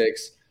through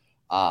 6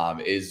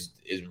 is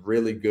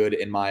really good,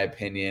 in my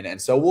opinion.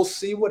 And so we'll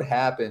see what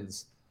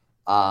happens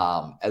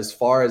as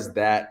far as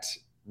that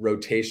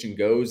rotation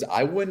goes.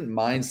 I wouldn't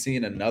mind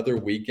seeing another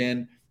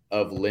weekend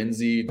of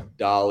Lindsey,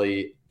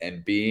 Dolly,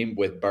 and Beam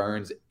with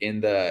Burns in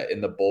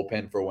the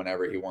bullpen for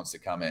whenever he wants to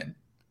come in.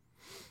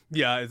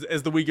 Yeah,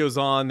 as the week goes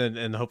on,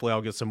 and hopefully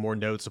I'll get some more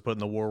notes to put in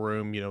the war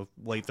room,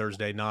 late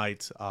Thursday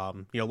night. A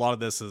lot of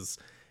this is,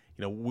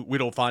 we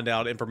don't find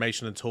out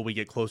information until we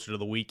get closer to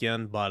the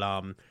weekend,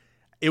 but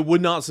it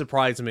would not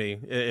surprise me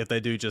if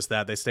they do just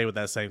that. They stay with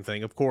that same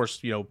thing. Of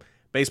course,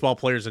 baseball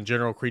players in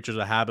general, creatures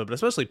of habit, but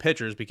especially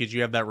pitchers, because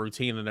you have that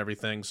routine and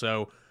everything.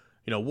 So,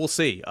 we'll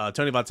see.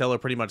 Tony Vitello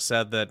pretty much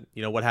said that,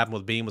 what happened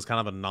with Beam was kind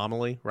of an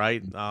anomaly,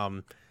 right?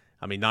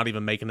 Not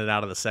even making it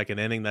out of the second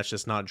inning. That's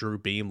just not Drew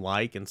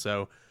Beam-like. And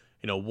so,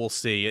 we'll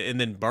see. And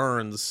then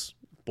Burns,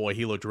 boy,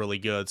 he looked really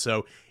good.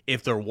 So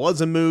if there was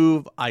a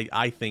move,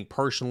 I think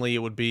personally it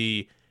would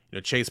be,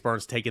 Chase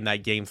Burns taking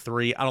that game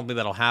 3. I don't think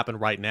that'll happen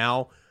right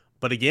now.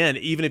 But again,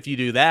 even if you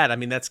do that,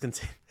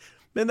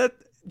 that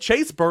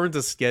Chase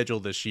Burns' schedule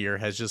this year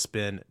has just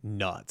been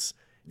nuts.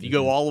 If you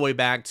go all the way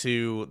back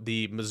to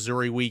the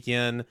Missouri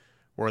weekend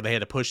where they had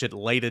to push it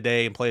late a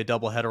day and play a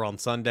doubleheader on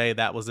Sunday,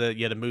 that was it.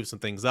 You had to move some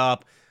things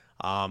up,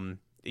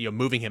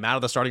 moving him out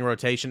of the starting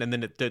rotation and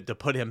then to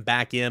put him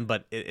back in,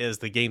 but as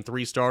the game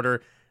 3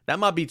 starter, that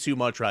might be too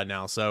much right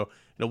now. So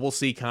we'll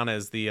see kind of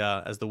as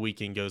the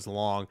weekend goes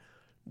along.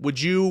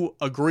 Would you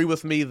agree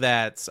with me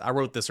that I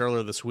wrote this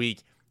earlier this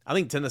week? I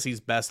think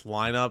Tennessee's best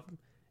lineup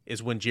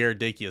is when Jared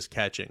Dickey is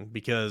catching,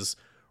 because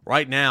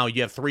right now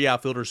you have 3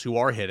 outfielders who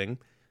are hitting.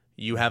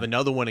 You have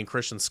another one in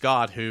Christian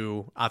Scott,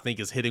 who I think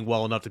is hitting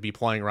well enough to be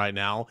playing right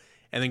now.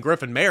 And then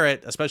Griffin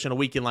Merritt, especially on a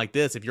weekend like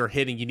this, if you're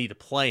hitting, you need to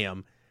play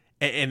him.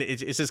 And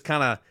it's just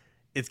kind of,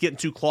 it's getting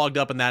too clogged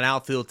up in that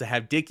outfield to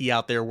have Dickey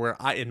out there where,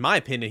 in my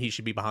opinion, he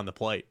should be behind the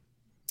plate.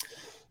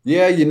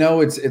 Yeah,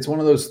 it's one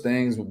of those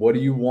things. What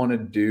do you want to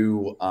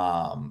do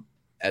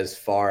as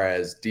far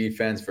as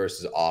defense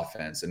versus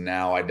offense? And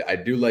now I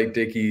do like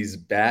Dickey's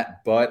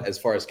bat, but as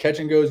far as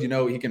catching goes,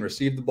 he can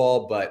receive the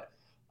ball, but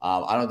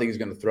I don't think he's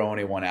going to throw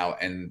anyone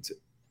out. And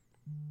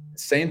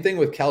same thing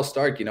with Cal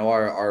Stark.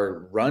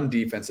 Our run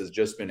defense has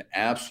just been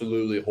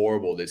absolutely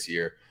horrible this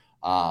year,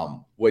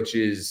 which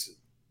is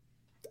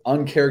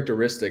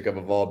uncharacteristic of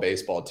a Vol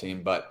baseball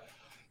team. But,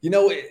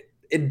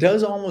 it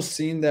does almost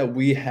seem that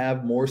we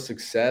have more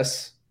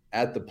success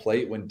at the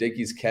plate when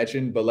Dickey's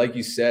catching. But like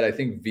you said, I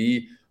think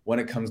V, when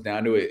it comes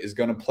down to it, is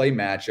going to play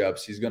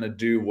matchups. He's going to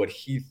do what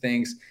he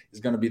thinks is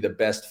going to be the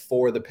best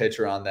for the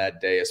pitcher on that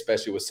day,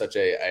 especially with such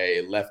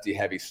a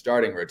lefty-heavy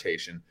starting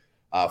rotation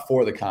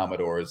for the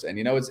Commodores. And,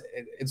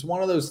 it's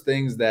one of those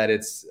things that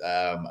it's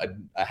a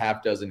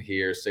half dozen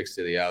here, 6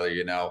 to the other,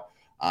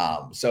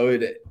 So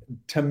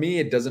to me,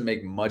 it doesn't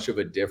make much of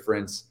a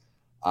difference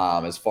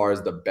as far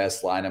as the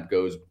best lineup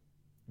goes.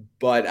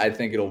 But I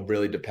think it'll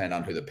really depend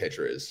on who the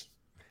pitcher is.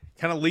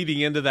 Kind of leading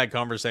into that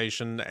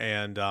conversation,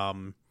 and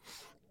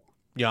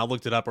I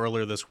looked it up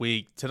earlier this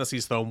week.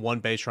 Tennessee's thrown 1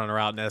 base runner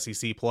out in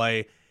SEC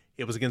play.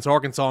 It was against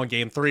Arkansas in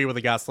Game 3 where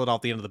the guy slid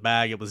off the end of the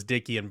bag. It was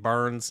Dickey and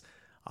Burns.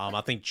 I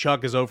think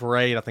Chuck is 0 for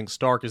 8. I think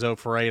Stark is 0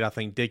 for 8. I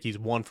think Dickey's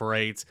 1 for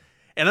 8.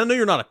 And I know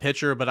you're not a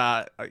pitcher,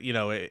 but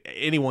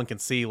anyone can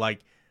see,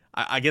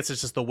 I guess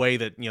it's just the way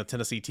that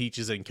Tennessee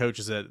teaches it and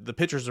coaches it. The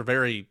pitchers are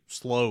very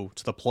slow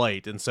to the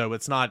plate, and so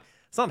it's not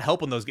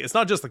helping those. It's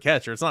not just the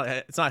catcher. It's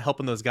not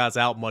helping those guys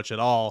out much at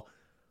all.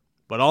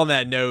 But on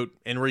that note,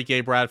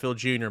 Enrique Bradfield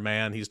Jr.,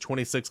 man, he's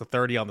 26 of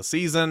 30 on the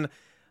season.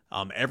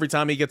 Every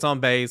time he gets on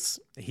base,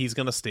 he's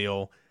going to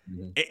steal.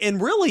 Mm-hmm.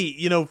 And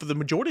really, for the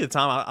majority of the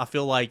time, I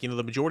feel like,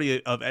 the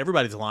majority of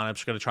everybody's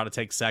lineups are going to try to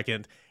take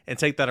second and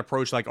take that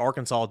approach like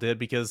Arkansas did,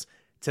 because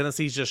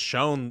Tennessee's just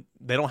shown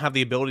they don't have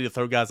the ability to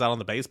throw guys out on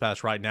the base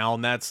pass right now.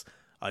 And that's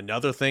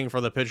another thing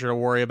for the pitcher to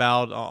worry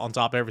about on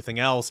top of everything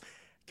else.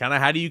 Kind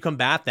of how do you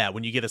combat that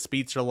when you get a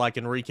speedster like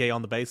Enrique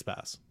on the base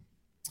pass?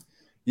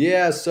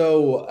 Yeah,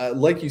 so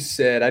like you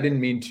said, I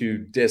didn't mean to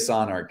diss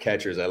on our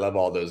catchers. I love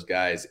all those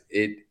guys.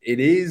 It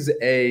is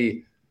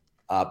a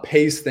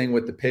pace thing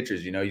with the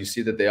pitchers. You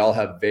see that they all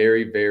have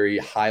very, very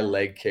high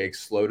leg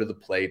kicks, slow to the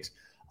plate.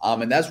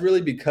 And that's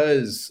really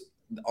because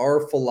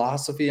our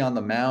philosophy on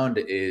the mound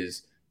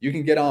is you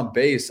can get on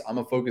base. I'm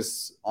going to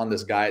focus on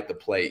this guy at the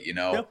plate,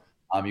 Yep.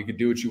 You can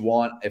do what you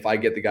want. If I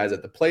get the guys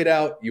at the plate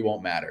out, you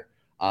won't matter.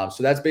 So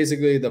that's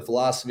basically the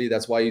philosophy.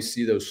 That's why you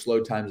see those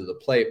slow times at the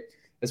plate.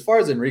 As far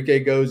as Enrique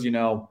goes,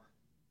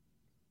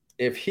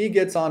 if he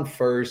gets on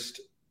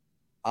first,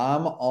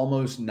 I'm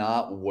almost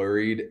not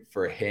worried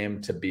for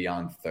him to be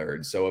on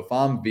third. So if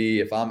I'm B,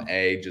 if I'm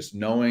A, just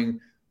knowing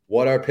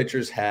what our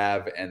pitchers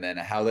have and then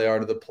how they are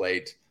to the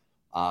plate,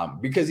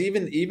 because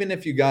even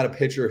if you got a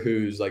pitcher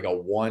who's like a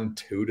 1-2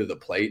 to the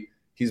plate,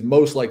 he's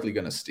most likely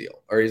going to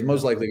steal, or he's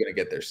most likely going to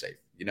get there safe,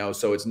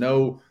 So it's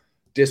no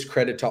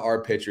discredit to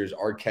our pitchers,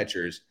 our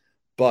catchers.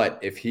 But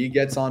if he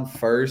gets on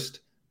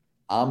first,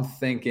 I'm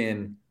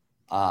thinking,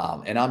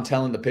 and I'm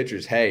telling the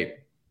pitchers, hey,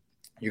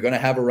 you're going to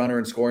have a runner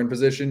in scoring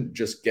position.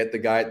 Just get the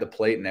guy at the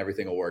plate and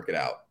everything will work it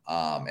out.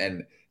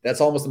 And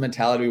that's almost the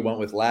mentality we went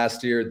with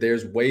last year.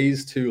 There's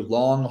ways to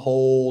long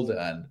hold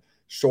and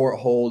short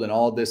hold and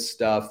all this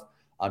stuff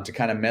to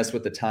kind of mess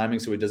with the timing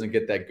so he doesn't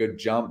get that good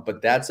jump.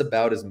 But that's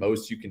about as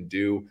most you can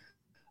do.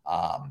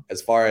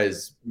 As far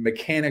as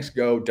mechanics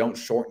go, don't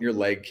shorten your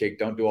leg kick.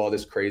 Don't do all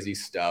this crazy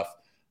stuff.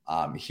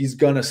 He's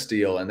going to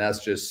steal, and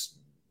that's just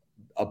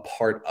a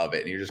part of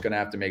it. And you're just going to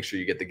have to make sure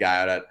you get the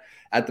guy out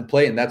at the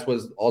plate. And that's what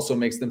also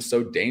makes them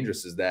so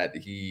dangerous, is that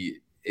he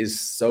is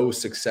so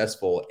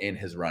successful in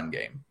his run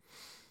game.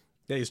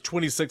 Yeah, he's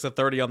 26 of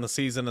 30 on the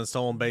season in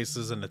stolen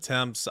bases and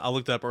attempts. I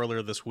looked up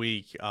earlier this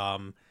week.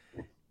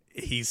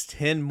 He's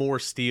 10 more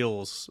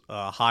steals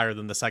higher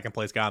than the second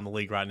place guy in the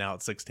league right now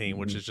at 16,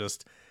 which is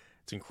just,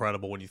 it's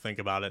incredible when you think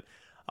about it.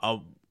 I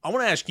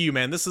want to ask you,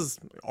 man, this is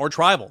our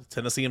rival,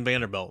 Tennessee and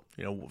Vanderbilt.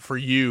 For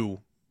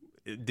you,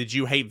 did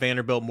you hate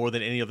Vanderbilt more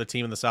than any other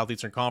team in the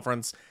Southeastern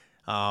Conference?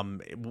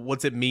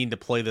 What's it mean to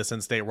play this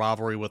in-state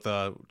rivalry with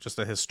just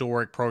a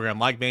historic program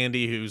like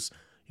Vandy, who's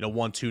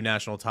won 2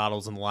 national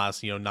titles in the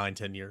last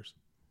 9-10 years?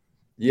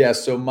 Yeah,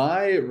 so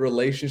my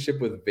relationship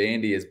with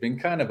Vandy has been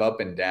kind of up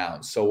and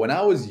down. So when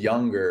I was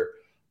younger,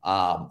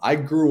 I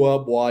grew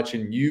up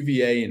watching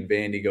UVA and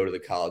Vandy go to the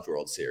College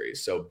World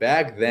Series. So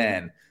back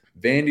then,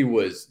 Vandy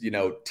was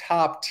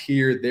top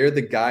tier. They're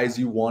the guys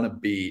you want to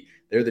be.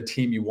 They're the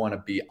team you want to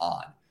be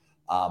on.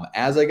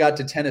 As I got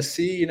to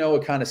Tennessee,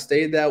 it kind of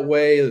stayed that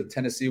way.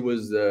 Tennessee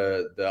was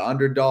the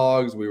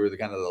underdogs. We were the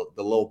kind of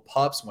the little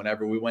pups.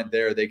 Whenever we went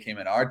there, they came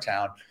in our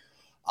town.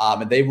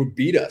 and they would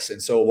beat us.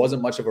 And so it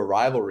wasn't much of a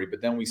rivalry.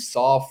 But then we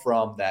saw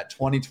from that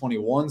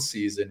 2021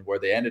 season where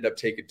they ended up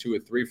taking 2 or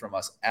 3 from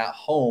us at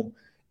home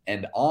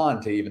and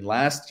on to even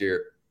last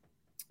year,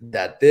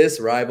 that this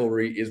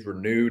rivalry is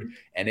renewed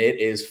and it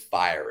is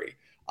fiery.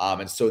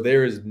 And so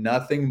there is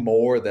nothing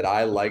more that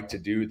I like to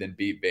do than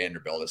beat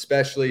Vanderbilt,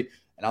 especially,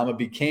 and I'm going to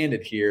be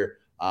candid here,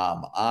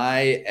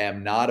 I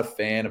am not a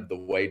fan of the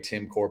way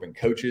Tim Corbin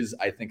coaches.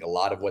 I think a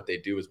lot of what they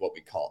do is what we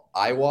call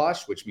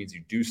eyewash, which means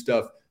you do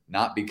stuff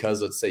not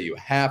because, let's say, you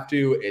have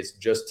to. It's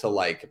just to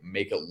like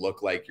make it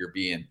look like you're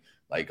being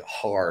like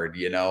hard,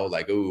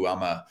 like, ooh,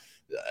 I'm a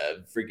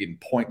freaking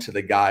point to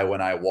the guy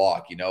when I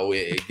walk,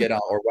 get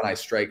on, or when I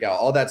strike out,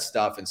 all that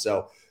stuff. And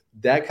so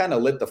that kind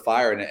of lit the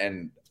fire.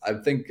 And I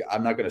think,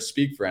 I'm not going to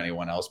speak for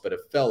anyone else, but it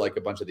felt like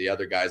a bunch of the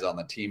other guys on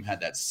the team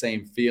had that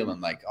same feeling,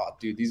 like, oh,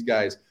 dude, these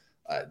guys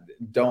I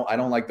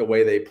don't like the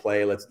way they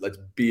play. Let's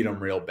beat them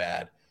real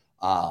bad.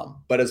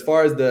 But as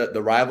far as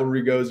the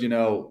rivalry goes,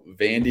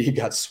 Vandy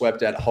got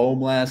swept at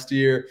home last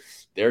year.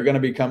 They're going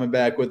to be coming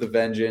back with a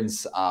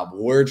vengeance.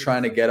 We're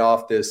trying to get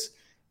off this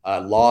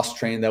loss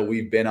train that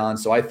we've been on.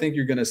 So I think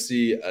you're going to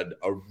see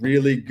a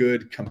really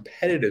good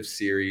competitive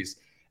series,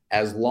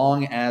 as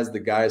long as the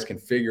guys can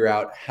figure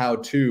out how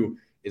to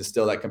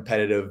instill that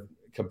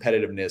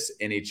competitiveness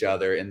in each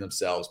other, in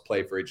themselves,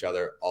 play for each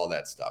other, all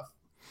that stuff.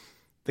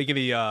 Think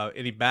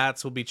any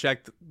bats will be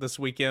checked this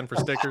weekend for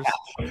stickers?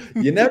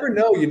 You never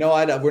know.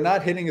 We're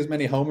not hitting as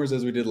many homers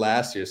as we did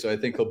last year, so I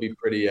think he'll be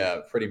pretty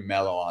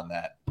mellow on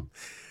that.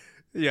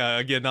 Yeah,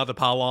 again, not to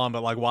pile on,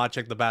 but like, why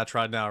check the bats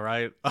right now,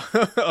 right?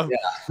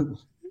 Yeah.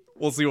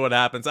 We'll see what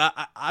happens.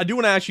 I do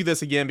want to ask you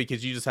this again,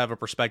 because you just have a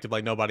perspective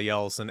like nobody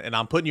else, and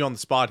I'm putting you on the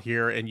spot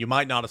here, and you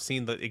might not have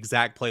seen the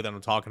exact play that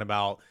I'm talking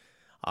about.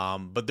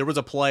 But there was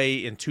a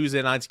play in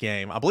Tuesday night's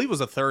game. I believe it was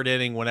the third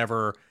inning,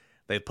 whenever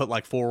they put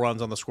like 4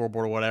 runs on the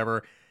scoreboard or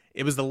whatever.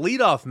 It was the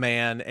leadoff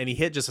man, and he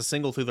hit just a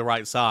single through the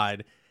right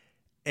side.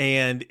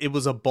 And it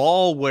was a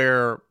ball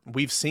where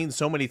we've seen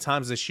so many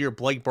times this year,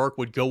 Blake Burke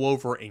would go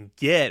over and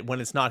get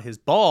when it's not his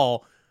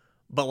ball.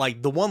 But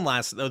like the one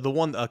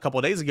a couple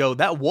of days ago,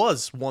 that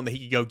was one that he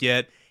could go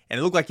get. And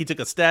it looked like he took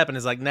a step and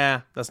is like,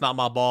 nah, that's not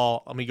my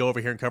ball. Let me go over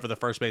here and cover the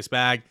first base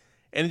bag.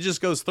 And it just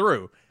goes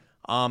through.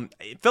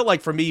 It felt like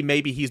for me,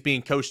 maybe he's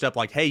being coached up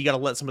like, hey, you got to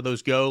let some of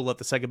those go. Let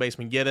the second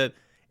baseman get it.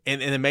 And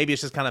then maybe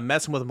it's just kind of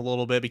messing with him a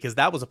little bit, because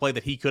that was a play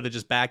that he could have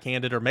just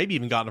backhanded, or maybe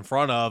even gotten in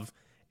front of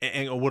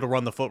and would have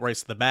run the foot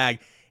race to the bag.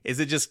 Is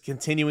it just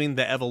continuing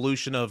the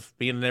evolution of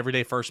being an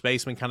everyday first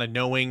baseman, kind of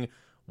knowing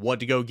what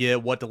to go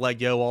get, what to let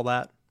go, all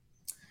that?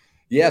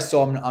 Yeah,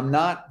 so I'm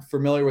not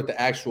familiar with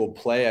the actual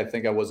play. I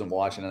think I wasn't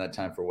watching at that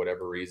time for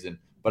whatever reason,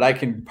 but I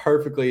can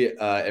perfectly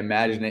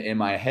imagine it in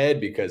my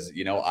head, because,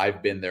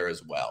 I've been there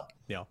as well.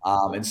 Yeah.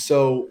 And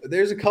so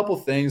there's a couple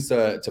things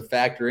to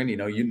factor in.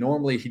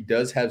 Normally he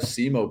does have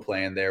Simo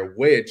playing there,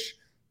 which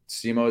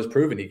Simo has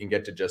proven he can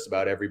get to just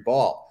about every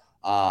ball,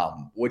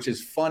 which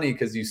is funny,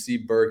 because you see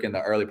Burke in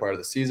the early part of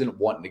the season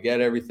wanting to get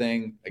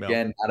everything.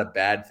 Again, not a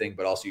bad thing,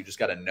 but also you just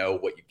got to know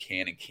what you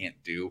can and can't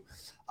do.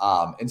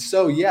 And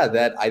so, yeah,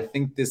 that I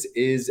think this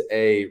is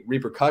a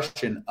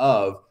repercussion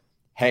of,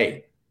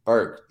 hey,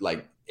 Burke,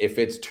 like, if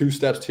it's 2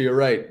 steps to your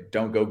right,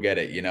 don't go get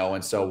it,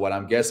 And so what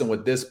I'm guessing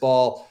with this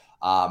ball,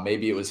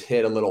 maybe it was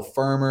hit a little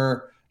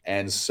firmer.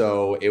 And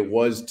so it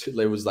was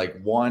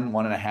like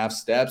 1.5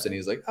 steps. And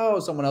he's like, oh,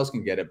 someone else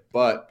can get it.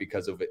 But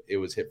because of it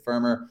was hit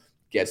firmer,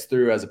 gets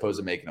through, as opposed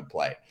to making a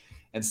play.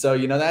 And so,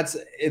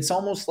 it's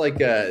almost like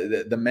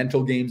the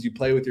mental games you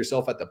play with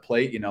yourself at the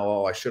plate.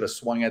 Oh, I should have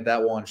swung at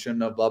that one,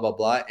 shouldn't have, blah, blah,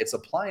 blah. It's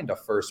applying to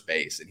first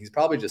base. And he's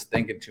probably just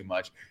thinking too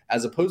much,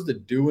 as opposed to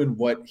doing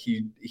what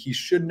he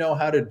should know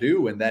how to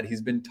do, and that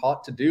he's been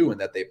taught to do, and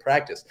that they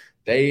practice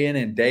day in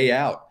and day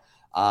out.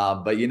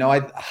 But,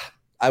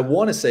 I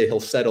want to say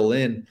he'll settle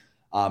in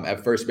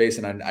at first base.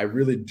 And I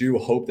really do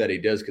hope that he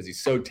does, because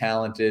he's so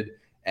talented.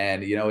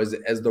 And,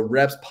 as the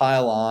reps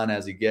pile on,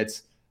 as he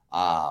gets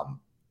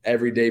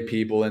everyday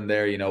people in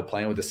there,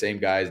 playing with the same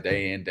guys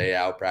day in, day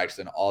out,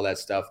 practicing all that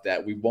stuff,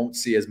 that we won't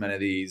see as many of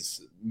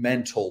these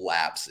mental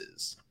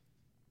lapses.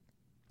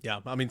 Yeah,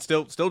 I mean,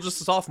 still just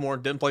a sophomore.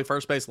 Didn't play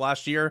first base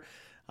last year.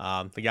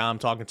 The guy I'm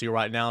talking to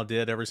right now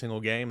did every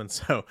single game, and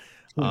so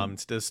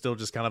it's still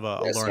just kind of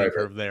a learning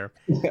curve there.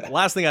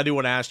 Last thing I do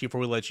want to ask you before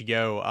we let you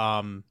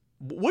go,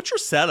 what's your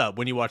setup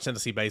when you watch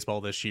Tennessee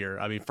baseball this year?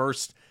 I mean,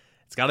 first,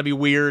 it's got to be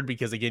weird,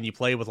 because again, you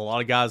play with a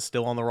lot of guys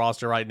still on the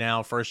roster right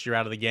now, first year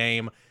out of the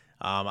game.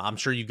 I'm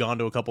sure you've gone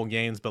to a couple of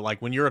games, but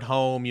like when you're at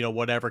home,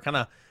 whatever, kind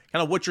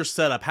of what's your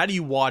setup? How do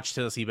you watch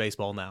Tennessee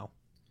baseball now?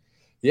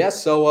 Yeah,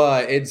 so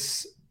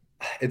it's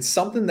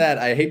something that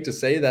I hate to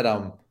say that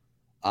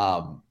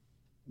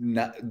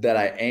that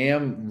I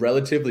am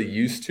relatively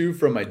used to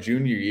from my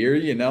junior year.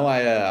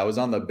 I was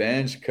on the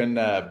bench,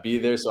 couldn't be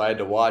there, so I had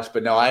to watch.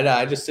 But no,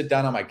 I just sit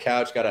down on my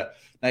couch, got a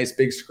nice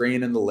big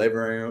screen in the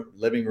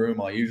living room.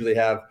 I'll usually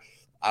have,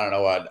 I don't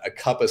know, a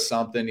cup of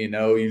something,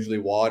 usually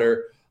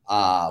water.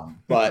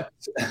 But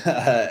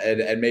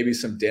and maybe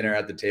some dinner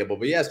at the table.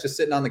 But yes, just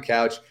sitting on the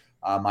couch.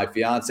 My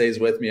fiance is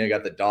with me. I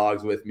got the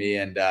dogs with me,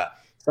 and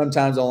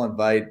Sometimes I'll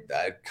invite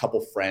a couple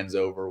friends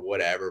over,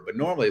 whatever. But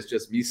normally it's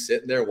just me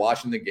sitting there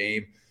watching the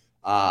game.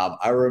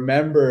 I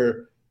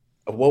remember,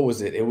 what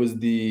was it? It was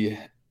the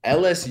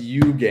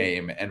LSU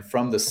game. And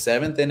from the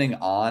 7th inning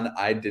on,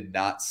 I did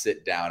not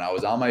sit down. I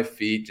was on my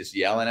feet just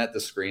yelling at the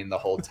screen the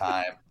whole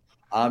time.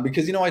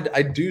 Because,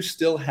 I do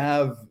still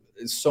have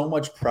so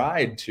much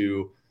pride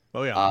to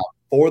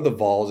for the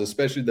Vols,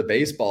 especially the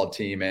baseball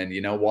team. And,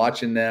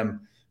 watching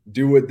them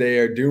do what they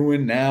are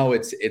doing now,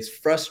 it's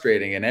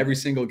frustrating. And every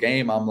single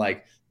game, I'm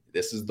like,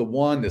 this is the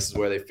one. This is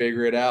where they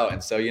figure it out.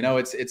 And so,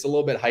 it's a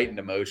little bit heightened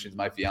emotions.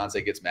 My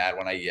fiance gets mad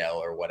when I yell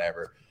or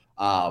whatever.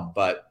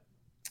 But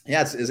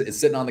yeah, it's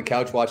sitting on the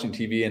couch watching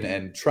TV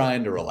and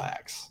trying to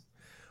relax.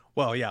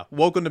 Well, yeah.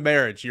 Welcome to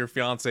marriage. Your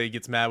fiance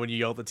gets mad when you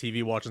yell at the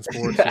TV watching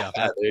sports. Yeah,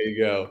 there you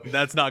go.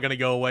 That's not going to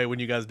go away when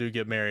you guys do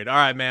get married. All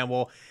right, man.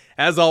 Well,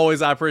 as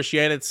always, I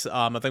appreciate it.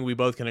 I think we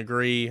both can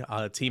agree.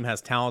 The team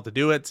has talent to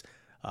do it.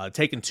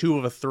 Taking 2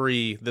 of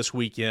 3 this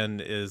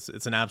weekend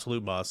it's an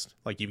absolute must.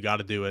 Like, you've got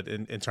to do it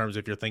in terms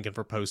of if you're thinking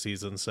for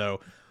postseason. So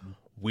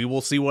we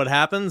will see what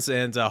happens,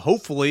 and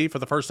hopefully for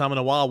the first time in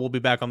a while, we'll be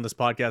back on this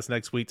podcast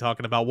next week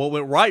talking about what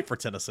went right for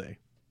Tennessee.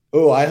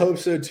 Oh, I hope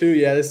so too.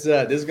 Yeah, this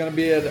is going to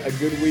be a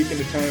good weekend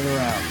to turn it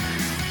around.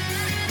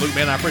 Luke,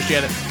 man, I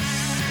appreciate it.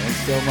 Thanks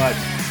so much.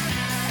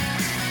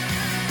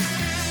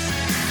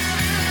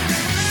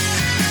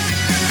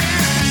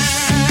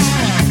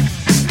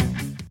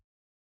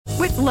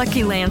 With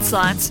Lucky Land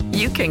Slots,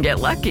 you can get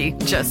lucky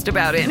just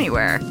about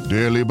anywhere.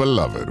 Dearly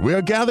beloved, we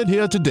are gathered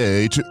here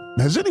today to...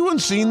 Has anyone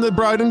seen the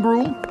bride and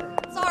groom?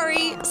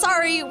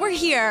 Sorry, we're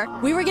here.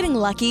 We were getting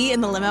lucky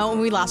in the limo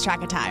and we lost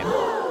track of time.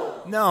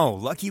 No,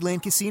 Lucky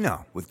Land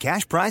Casino, with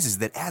cash prizes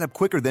that add up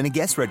quicker than a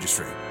guest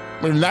registry.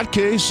 In that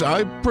case,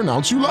 I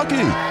pronounce you lucky.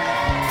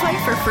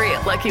 Play for free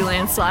at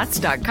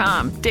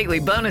LuckyLandSlots.com. Daily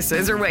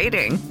bonuses are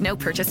waiting. No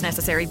purchase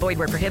necessary. Void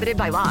where prohibited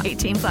by law.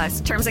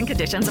 18+. Terms and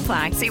conditions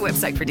apply. See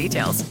website for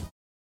details.